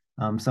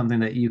 something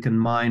that you can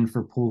mine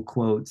for pull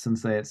quotes and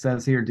say, it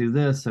says here, do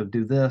this, so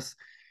do this.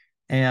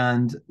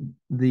 And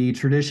the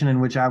tradition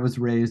in which I was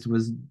raised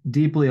was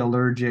deeply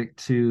allergic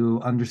to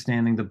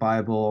understanding the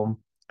Bible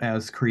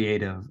as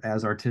creative,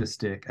 as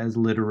artistic, as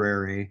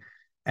literary,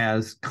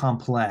 as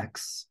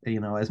complex, you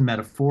know, as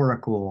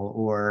metaphorical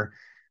or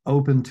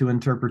open to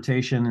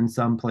interpretation in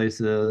some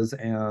places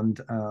and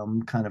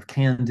kind of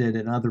candid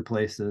in other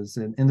places.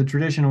 And in the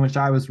tradition in which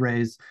I was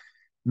raised,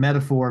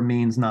 metaphor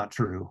means not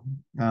true.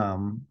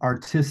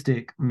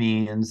 Artistic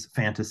means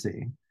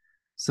fantasy.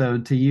 So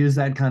to use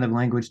that kind of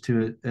language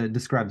to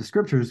describe the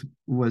scriptures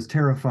was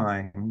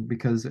terrifying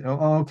because,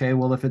 oh, okay,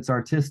 well, if it's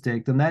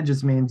artistic, then that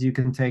just means you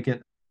can take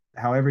it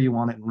however you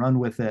want it and run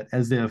with it,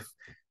 as if,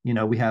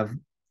 we have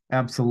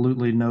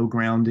absolutely no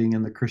grounding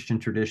in the Christian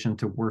tradition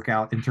to work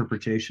out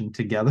interpretation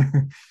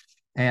together.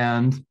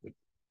 And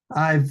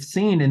I've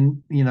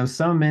seen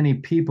so many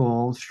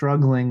people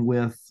struggling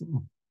with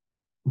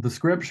the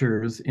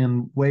scriptures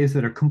in ways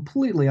that are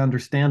completely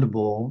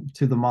understandable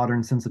to the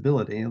modern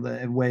sensibility,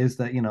 in ways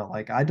that,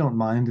 like, I don't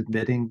mind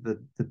admitting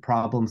the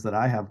problems that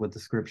I have with the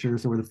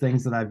scriptures, or the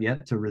things that I've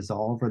yet to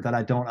resolve, or that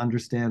I don't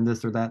understand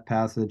this or that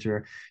passage,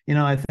 or,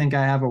 I think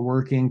I have a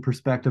working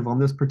perspective on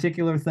this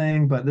particular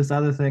thing, but this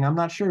other thing, I'm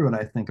not sure what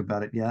I think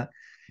about it yet.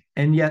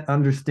 And yet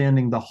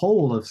understanding the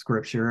whole of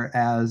scripture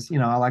as,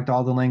 I liked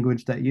all the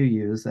language that you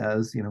use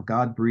as,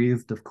 God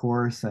breathed, of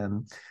course,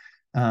 and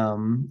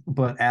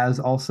but as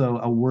also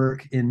a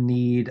work in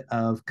need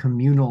of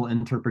communal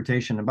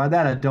interpretation. And by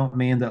that, I don't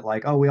mean that,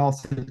 like, oh, we all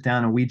sit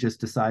down and we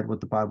just decide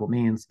what the Bible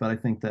means. But I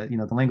think that,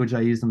 the language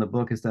I use in the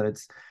book is that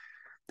it's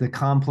the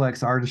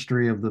complex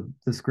artistry of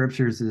the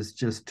scriptures is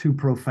just too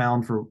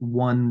profound for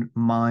one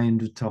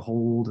mind to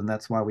hold. And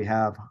that's why we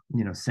have,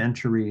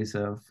 centuries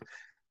of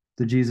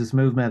the Jesus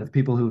movement, of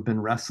people who've been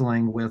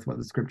wrestling with what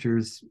the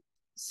scriptures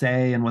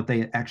say and what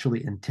they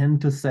actually intend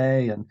to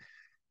say. And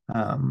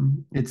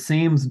it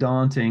seems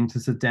daunting to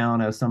sit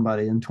down as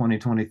somebody in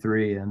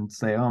 2023 and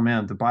say, oh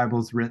man, the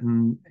Bible's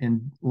written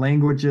in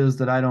languages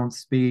that I don't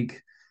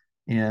speak,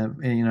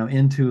 and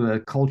into a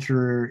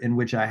culture in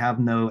which I have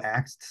no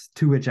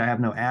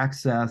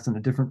access, in a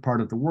different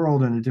part of the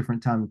world, in a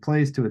different time and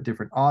place, to a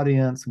different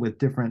audience with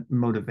different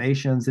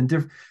motivations,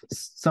 and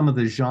some of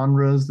the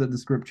genres that the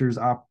scriptures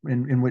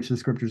in which the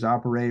scriptures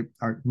operate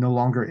are no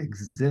longer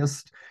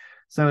exist.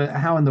 So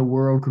how in the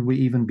world could we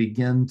even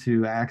begin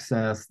to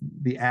access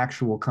the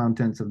actual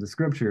contents of the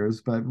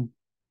scriptures? But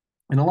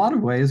in a lot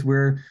of ways,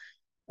 we're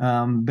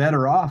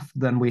better off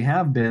than we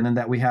have been, in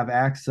that we have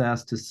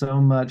access to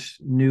so much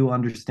new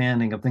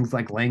understanding of things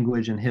like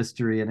language and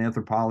history and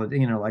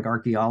anthropology, like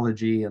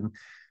archaeology, and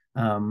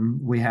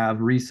we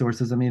have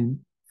resources. I mean,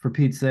 for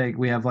Pete's sake,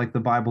 we have like the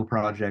Bible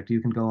Project.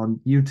 You can go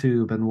on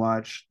YouTube and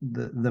watch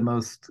the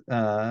most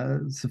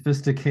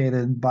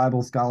sophisticated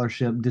Bible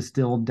scholarship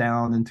distilled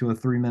down into a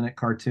 3-minute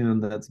cartoon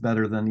that's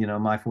better than,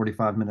 my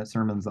 45-minute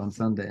sermons on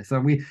Sunday. So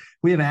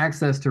we have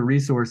access to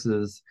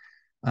resources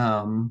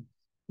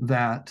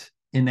that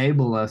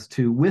enable us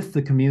to, with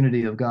the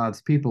community of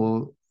God's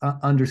people,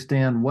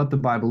 understand what the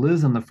Bible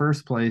is in the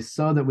first place,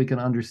 so that we can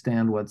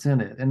understand what's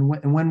in it. And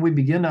when we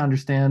begin to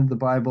understand the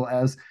Bible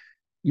as,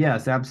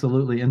 yes,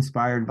 absolutely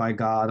inspired by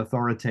God,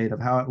 authoritative,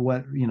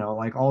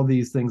 like all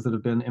these things that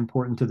have been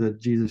important to the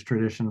Jesus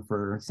tradition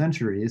for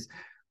centuries,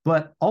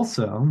 but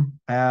also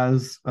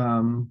as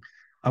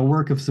a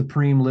work of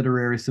supreme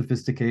literary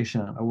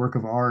sophistication, a work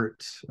of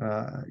art.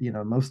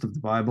 Most of the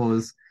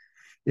Bible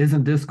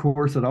isn't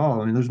discourse at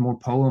all. I mean, there's more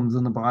poems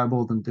in the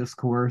Bible than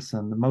discourse,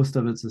 and most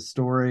of it's a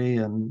story,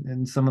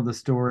 and some of the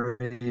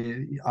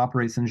story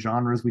operates in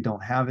genres we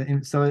don't have.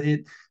 And so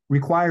it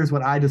requires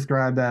what I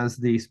describe as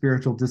the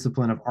spiritual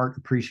discipline of art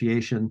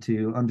appreciation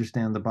to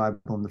understand the Bible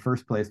in the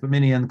first place. But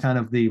many in kind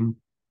of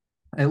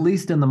at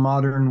least in the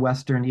modern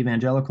Western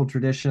evangelical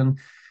tradition,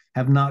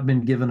 have not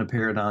been given a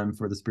paradigm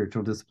for the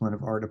spiritual discipline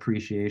of art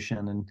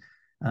appreciation.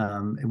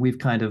 And we've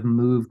kind of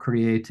moved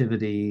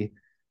creativity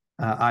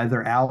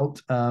either out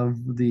of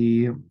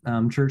the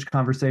church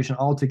conversation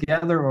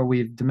altogether, or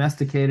we've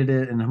domesticated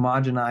it and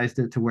homogenized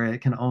it to where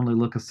it can only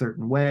look a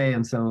certain way.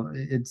 And so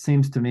it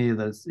seems to me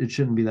that it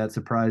shouldn't be that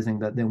surprising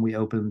that then we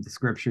open the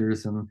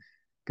scriptures and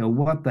go,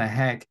 what the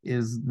heck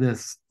is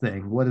this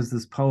thing? What is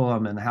this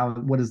poem? And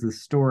what is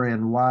this story?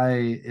 And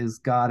why is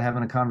God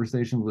having a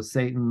conversation with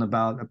Satan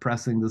about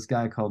oppressing this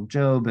guy called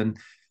Job? And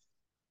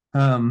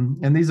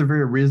these are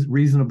very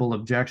reasonable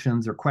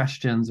objections or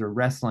questions or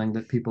wrestling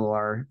that people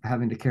are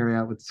having to carry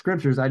out with the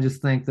scriptures. I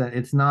just think that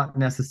it's not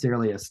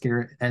necessarily as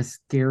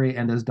scary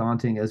and as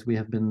daunting as we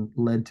have been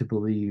led to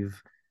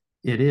believe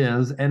it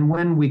is. And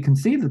when we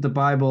conceive that the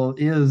Bible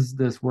is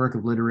this work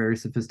of literary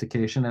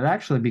sophistication, it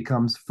actually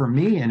becomes, for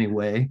me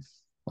anyway,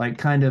 like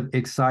kind of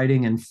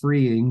exciting and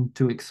freeing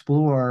to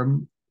explore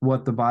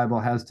what the Bible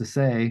has to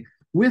say,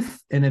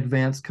 with an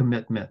advanced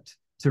commitment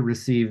to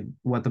receive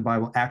what the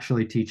Bible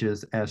actually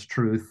teaches as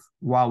truth,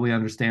 while we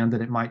understand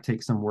that it might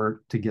take some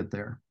work to get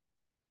there.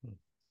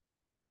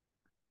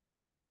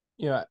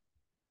 Yeah,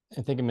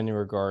 I think in many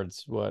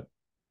regards, what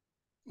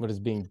is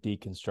being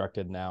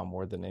deconstructed now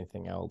more than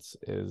anything else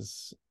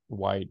is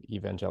white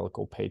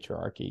evangelical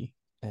patriarchy.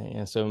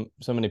 And so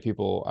many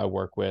people I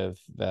work with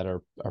that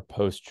are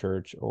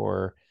post-church,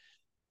 or,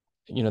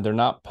 they're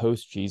not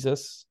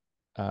post-Jesus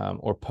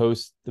or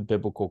post the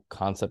biblical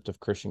concept of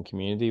Christian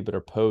community, but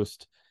are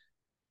post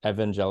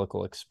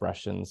evangelical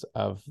expressions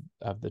of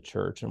the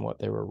church and what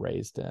they were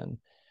raised in.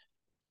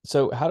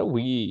 So how do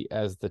we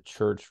as the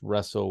church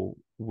wrestle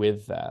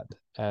with that,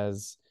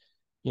 as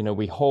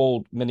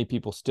many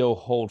people still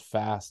hold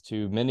fast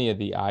to many of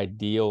the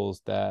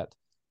ideals that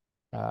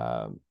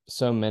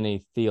so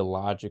many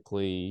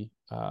theologically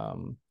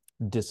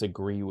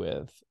disagree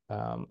with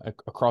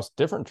across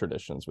different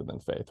traditions within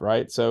faith,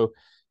 right? So,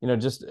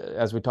 just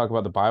as we talk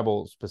about the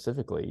Bible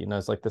specifically,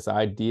 it's like this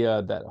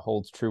idea that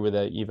holds true with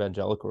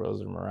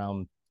evangelicalism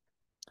around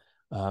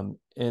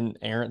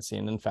inerrancy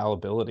and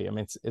infallibility. I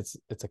mean, it's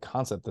a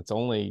concept that's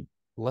only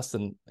less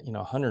than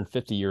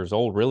 150 years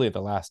old. Really,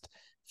 the last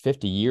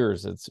 50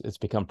 years, it's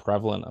become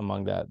prevalent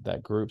among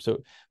that group.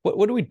 So,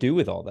 what do we do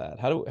with all that?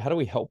 How do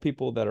we help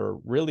people that are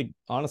really,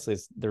 honestly,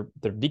 they're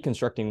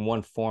deconstructing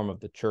one form of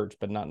the church,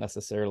 but not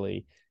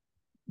necessarily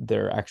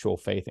their actual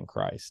faith in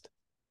Christ?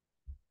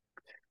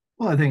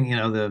 Well, I think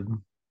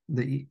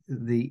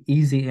the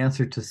easy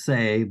answer to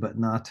say, but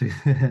not to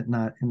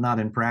not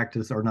in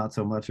practice, or not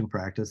so much in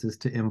practice, is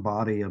to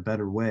embody a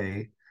better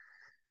way,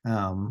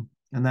 and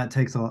that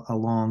takes a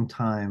long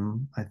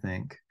time, I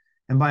think.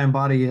 And by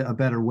embody a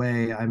better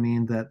way, I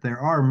mean that there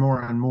are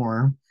more and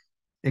more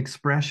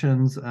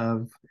expressions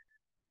of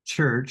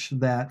church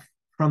that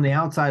from the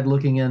outside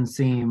looking in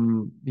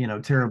seem,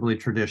 terribly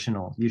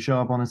traditional. You show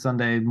up on a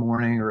Sunday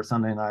morning or a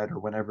Sunday night or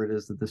whenever it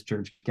is that this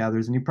church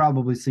gathers, and you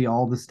probably see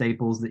all the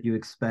staples that you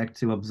expect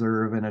to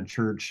observe in a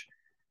church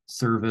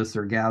service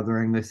or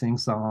gathering. They sing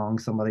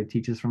songs, somebody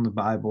teaches from the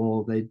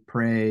Bible, they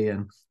pray,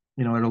 and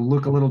it'll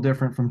look a little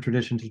different from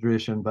tradition to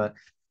tradition,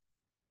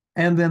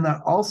 and then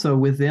also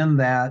within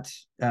that,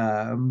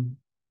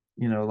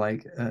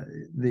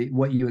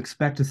 what you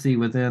expect to see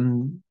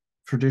within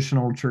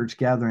traditional church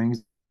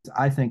gatherings,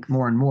 I think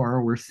more and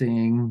more we're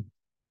seeing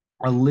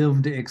a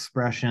lived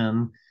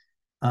expression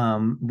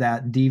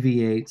that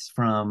deviates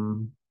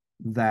from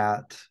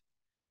that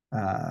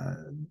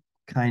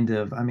kind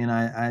of, I mean,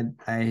 I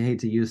hate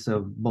to use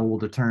so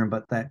bold a term,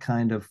 but that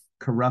kind of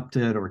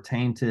corrupted or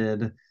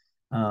tainted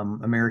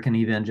American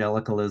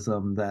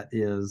evangelicalism that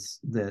is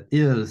the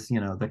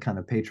kind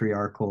of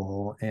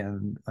patriarchal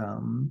and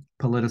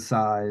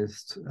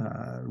politicized,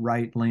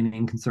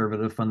 right-leaning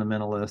conservative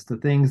fundamentalist, the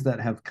things that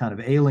have kind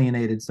of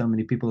alienated so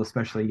many people,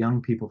 especially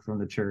young people, from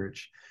the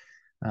church.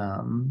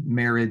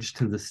 Marriage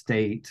to the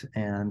state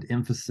and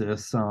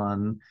emphasis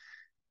on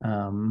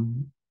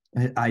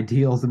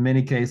ideals in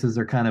many cases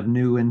are kind of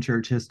new in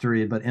church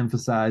history, but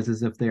emphasized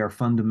as if they are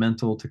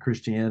fundamental to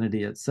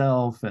Christianity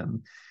itself,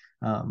 and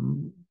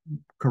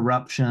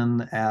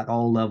corruption at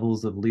all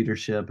levels of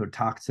leadership, or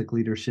toxic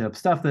leadership,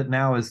 stuff that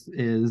now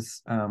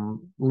is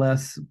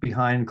less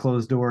behind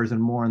closed doors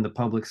and more in the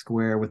public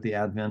square with the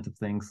advent of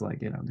things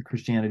like the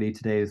Christianity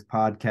Today's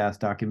podcast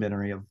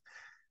documentary of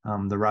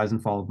the rise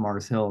and fall of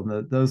Mars Hill,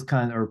 and those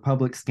kind of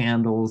public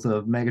scandals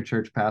of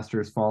megachurch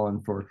pastors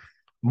fallen for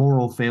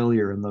moral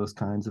failure and those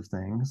kinds of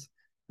things.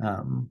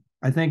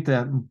 I think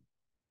that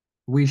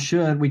we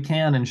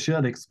can and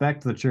should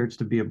expect the church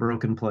to be a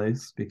broken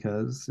place,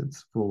 because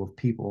it's full of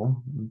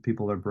people, and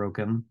people are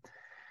broken.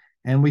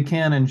 And we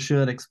can and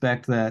should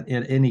expect that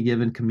in any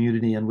given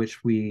community in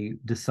which we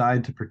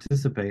decide to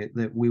participate,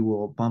 that we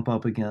will bump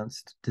up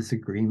against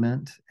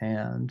disagreement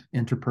and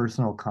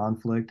interpersonal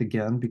conflict,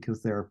 again,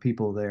 because there are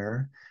people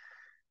there.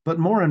 But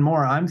more and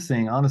more I'm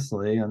seeing,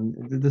 honestly, and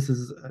this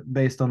is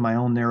based on my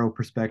own narrow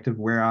perspective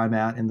where I'm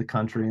at in the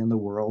country and the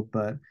world,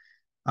 but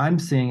I'm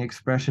seeing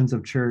expressions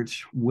of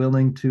church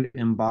willing to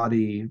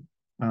embody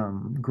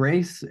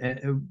grace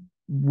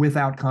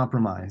without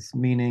compromise,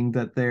 meaning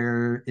that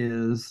there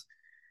is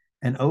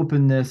an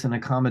openness and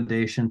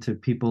accommodation to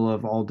people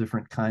of all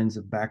different kinds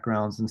of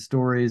backgrounds and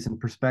stories and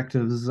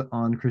perspectives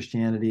on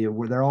Christianity,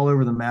 where they're all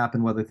over the map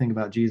and what they think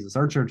about Jesus.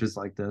 Our church is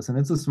like this, and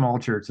it's a small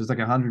church. There's like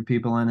 100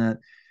 people in it,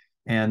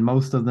 and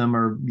most of them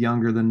are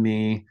younger than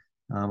me,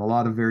 a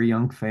lot of very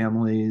young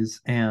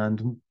families,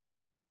 and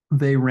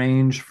they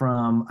range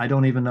from, I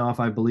don't even know if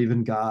I believe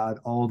in God,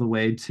 all the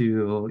way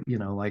to,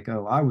 like,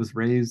 oh, I was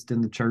raised in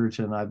the church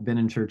and I've been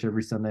in church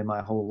every Sunday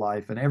my whole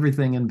life, and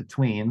everything in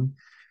between.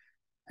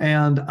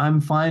 And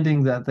I'm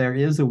finding that there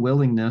is a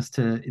willingness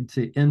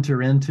to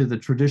enter into the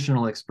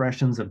traditional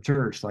expressions of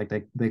church. Like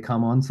they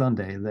come on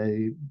Sunday,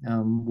 they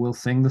will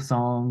sing the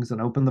songs and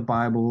open the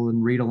Bible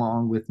and read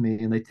along with me,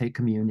 and they take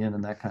communion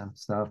and that kind of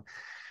stuff.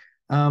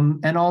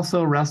 And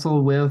also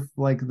wrestle with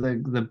like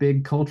the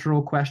big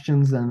cultural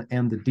questions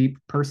and the deep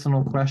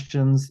personal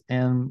questions.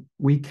 And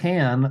we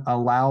can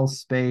allow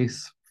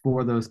space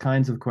for those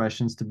kinds of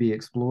questions to be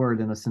explored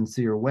in a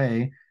sincere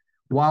way,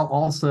 while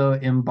also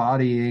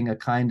embodying a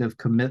kind of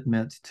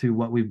commitment to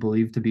what we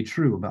believe to be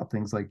true about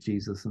things like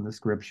Jesus and the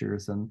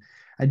scriptures. And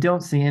I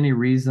don't see any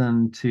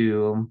reason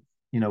to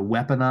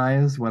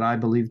weaponize what I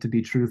believe to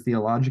be true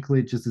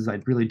theologically, just as I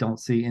really don't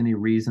see any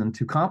reason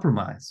to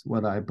compromise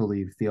what I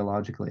believe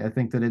theologically. I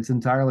think that it's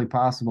entirely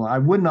possible. I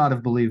would not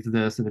have believed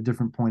this at a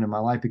different point in my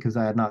life because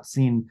I had not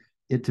seen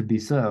it to be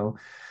so.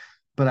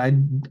 But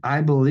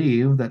I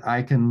believe that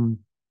I can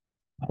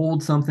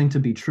hold something to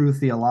be true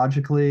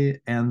theologically,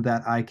 and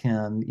that I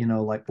can,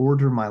 like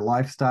order my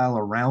lifestyle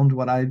around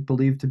what I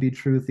believe to be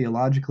true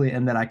theologically,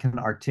 and that I can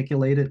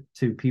articulate it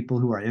to people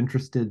who are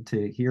interested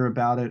to hear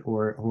about it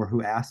or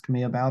who ask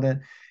me about it,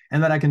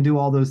 and that I can do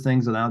all those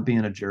things without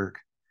being a jerk,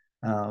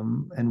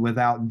 and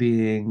without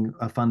being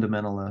a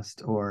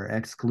fundamentalist or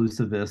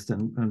exclusivist.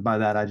 And by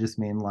that, I just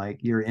mean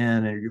like you're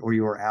in or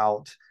you're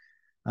out.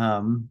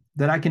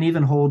 That I can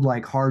even hold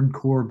like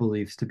hardcore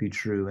beliefs to be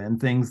true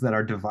and things that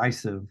are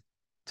divisive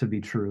to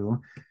be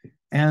true,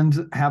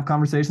 and have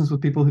conversations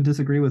with people who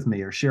disagree with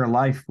me, or share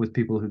life with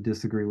people who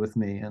disagree with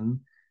me. And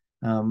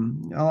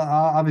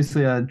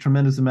obviously a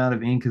tremendous amount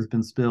of ink has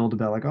been spilled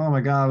about like, oh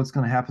my God, what's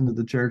going to happen to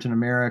the church in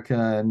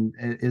America? And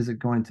is it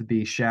going to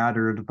be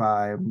shattered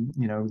by,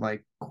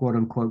 like quote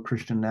unquote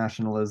Christian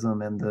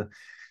nationalism and the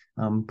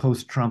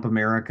post-Trump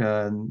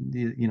America, and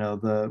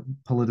the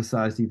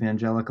politicized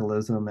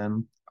evangelicalism?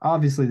 And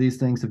obviously these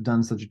things have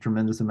done such a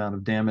tremendous amount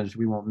of damage,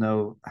 we won't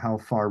know how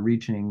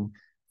far-reaching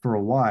for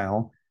a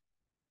while.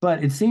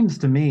 But it seems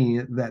to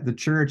me that the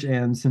church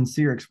and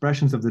sincere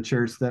expressions of the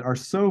church that are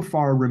so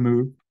far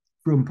removed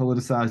from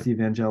politicized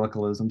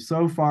evangelicalism,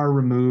 so far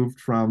removed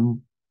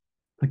from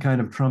the kind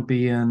of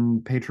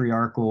Trumpian,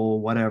 patriarchal,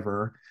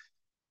 whatever,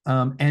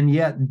 and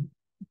yet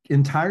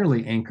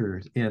entirely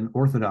anchored in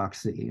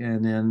orthodoxy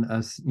and in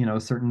a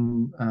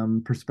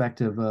certain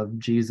perspective of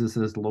Jesus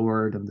as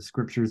Lord and the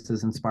scriptures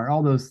as inspired,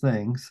 all those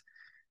things.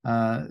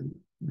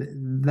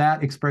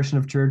 That expression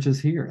of church is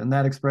here, and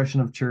that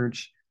expression of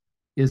church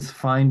is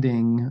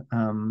finding,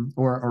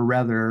 or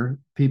rather,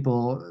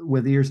 people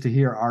with ears to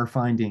hear are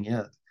finding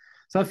it.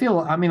 So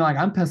like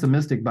I'm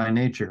pessimistic by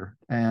nature,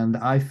 and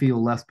I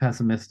feel less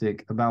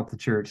pessimistic about the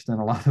church than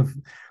a lot of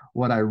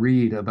what I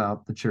read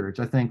about the church.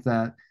 I think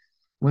that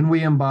when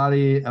we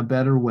embody a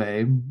better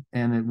way,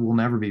 and it will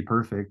never be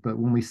perfect, but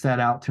when we set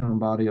out to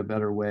embody a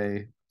better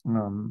way,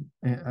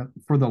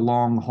 for the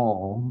long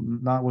haul,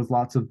 not with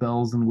lots of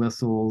bells and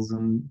whistles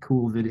and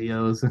cool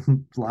videos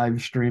and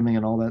live streaming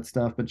and all that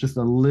stuff, but just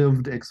a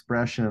lived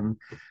expression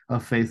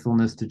of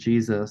faithfulness to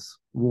Jesus,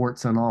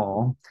 warts and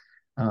all.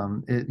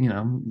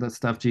 The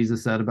stuff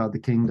Jesus said about the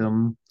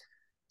kingdom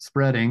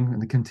spreading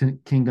and the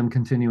kingdom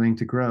continuing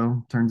to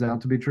grow turns out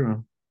to be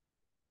true.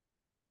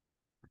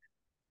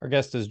 Our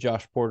guest is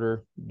Josh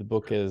Porter. The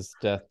book is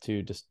Death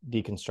to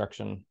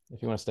Deconstruction.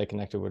 If you want to stay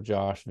connected with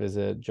Josh,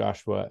 visit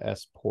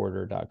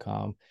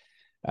joshuasporter.com.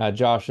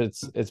 Josh,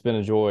 it's been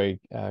a joy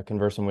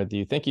conversing with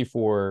you. Thank you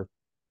for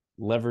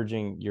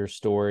leveraging your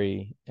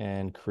story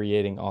and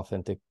creating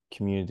authentic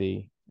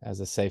community as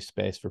a safe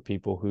space for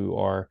people who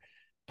are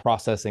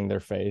processing their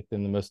faith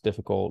in the most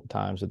difficult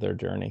times of their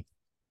journey.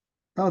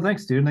 Oh,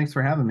 thanks, dude. Thanks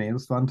for having me. It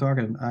was fun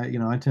talking.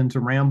 I tend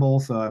to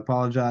ramble, so I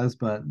apologize,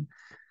 but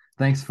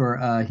thanks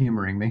for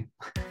humoring me.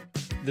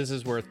 This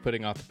is worth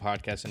putting off the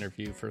podcast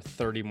interview for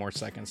 30 more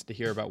seconds to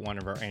hear about one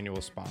of our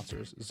annual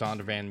sponsors,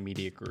 Zondervan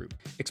Media Group.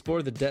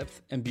 Explore the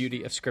depth and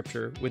beauty of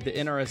Scripture with the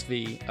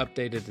NRSV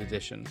Updated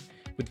Edition.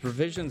 With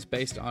provisions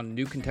based on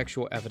new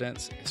contextual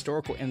evidence,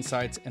 historical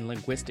insights, and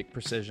linguistic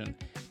precision,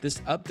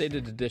 this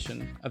updated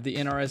edition of the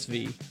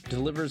NRSV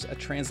delivers a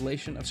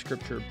translation of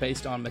Scripture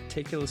based on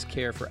meticulous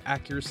care for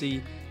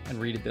accuracy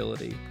and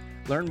readability.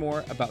 Learn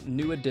more about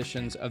new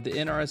editions of the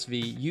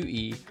NRSV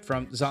UE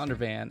from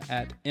Zondervan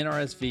at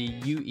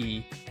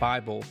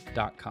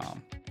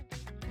nrsvuebible.com.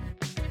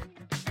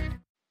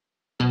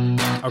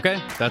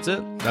 Okay, that's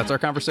it. That's our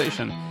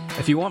conversation.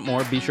 If you want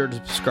more, be sure to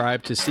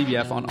subscribe to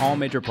CBF on all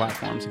major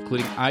platforms,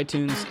 including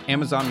iTunes,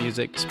 Amazon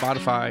Music,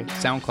 Spotify,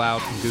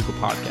 SoundCloud, and Google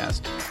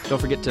Podcast. Don't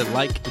forget to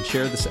like and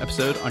share this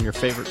episode on your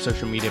favorite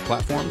social media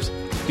platforms.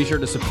 Be sure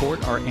to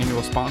support our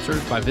annual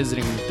sponsors by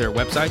visiting their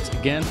websites.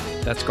 Again,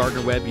 that's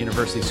Gardner-Webb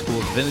University School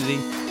of Divinity,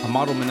 a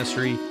model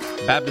ministry,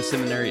 Baptist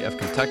Seminary of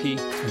Kentucky,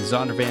 and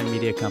Zondervan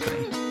Media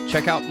Company.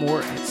 Check out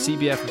more at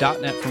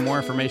cbf.net for more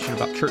information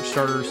about church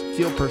starters,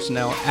 field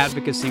personnel,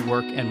 advocacy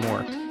work, and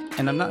more.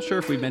 And I'm not sure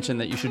if we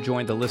mentioned that you should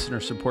join the listener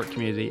support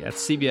community at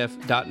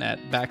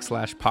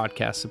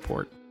cbf.net/podcast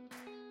support.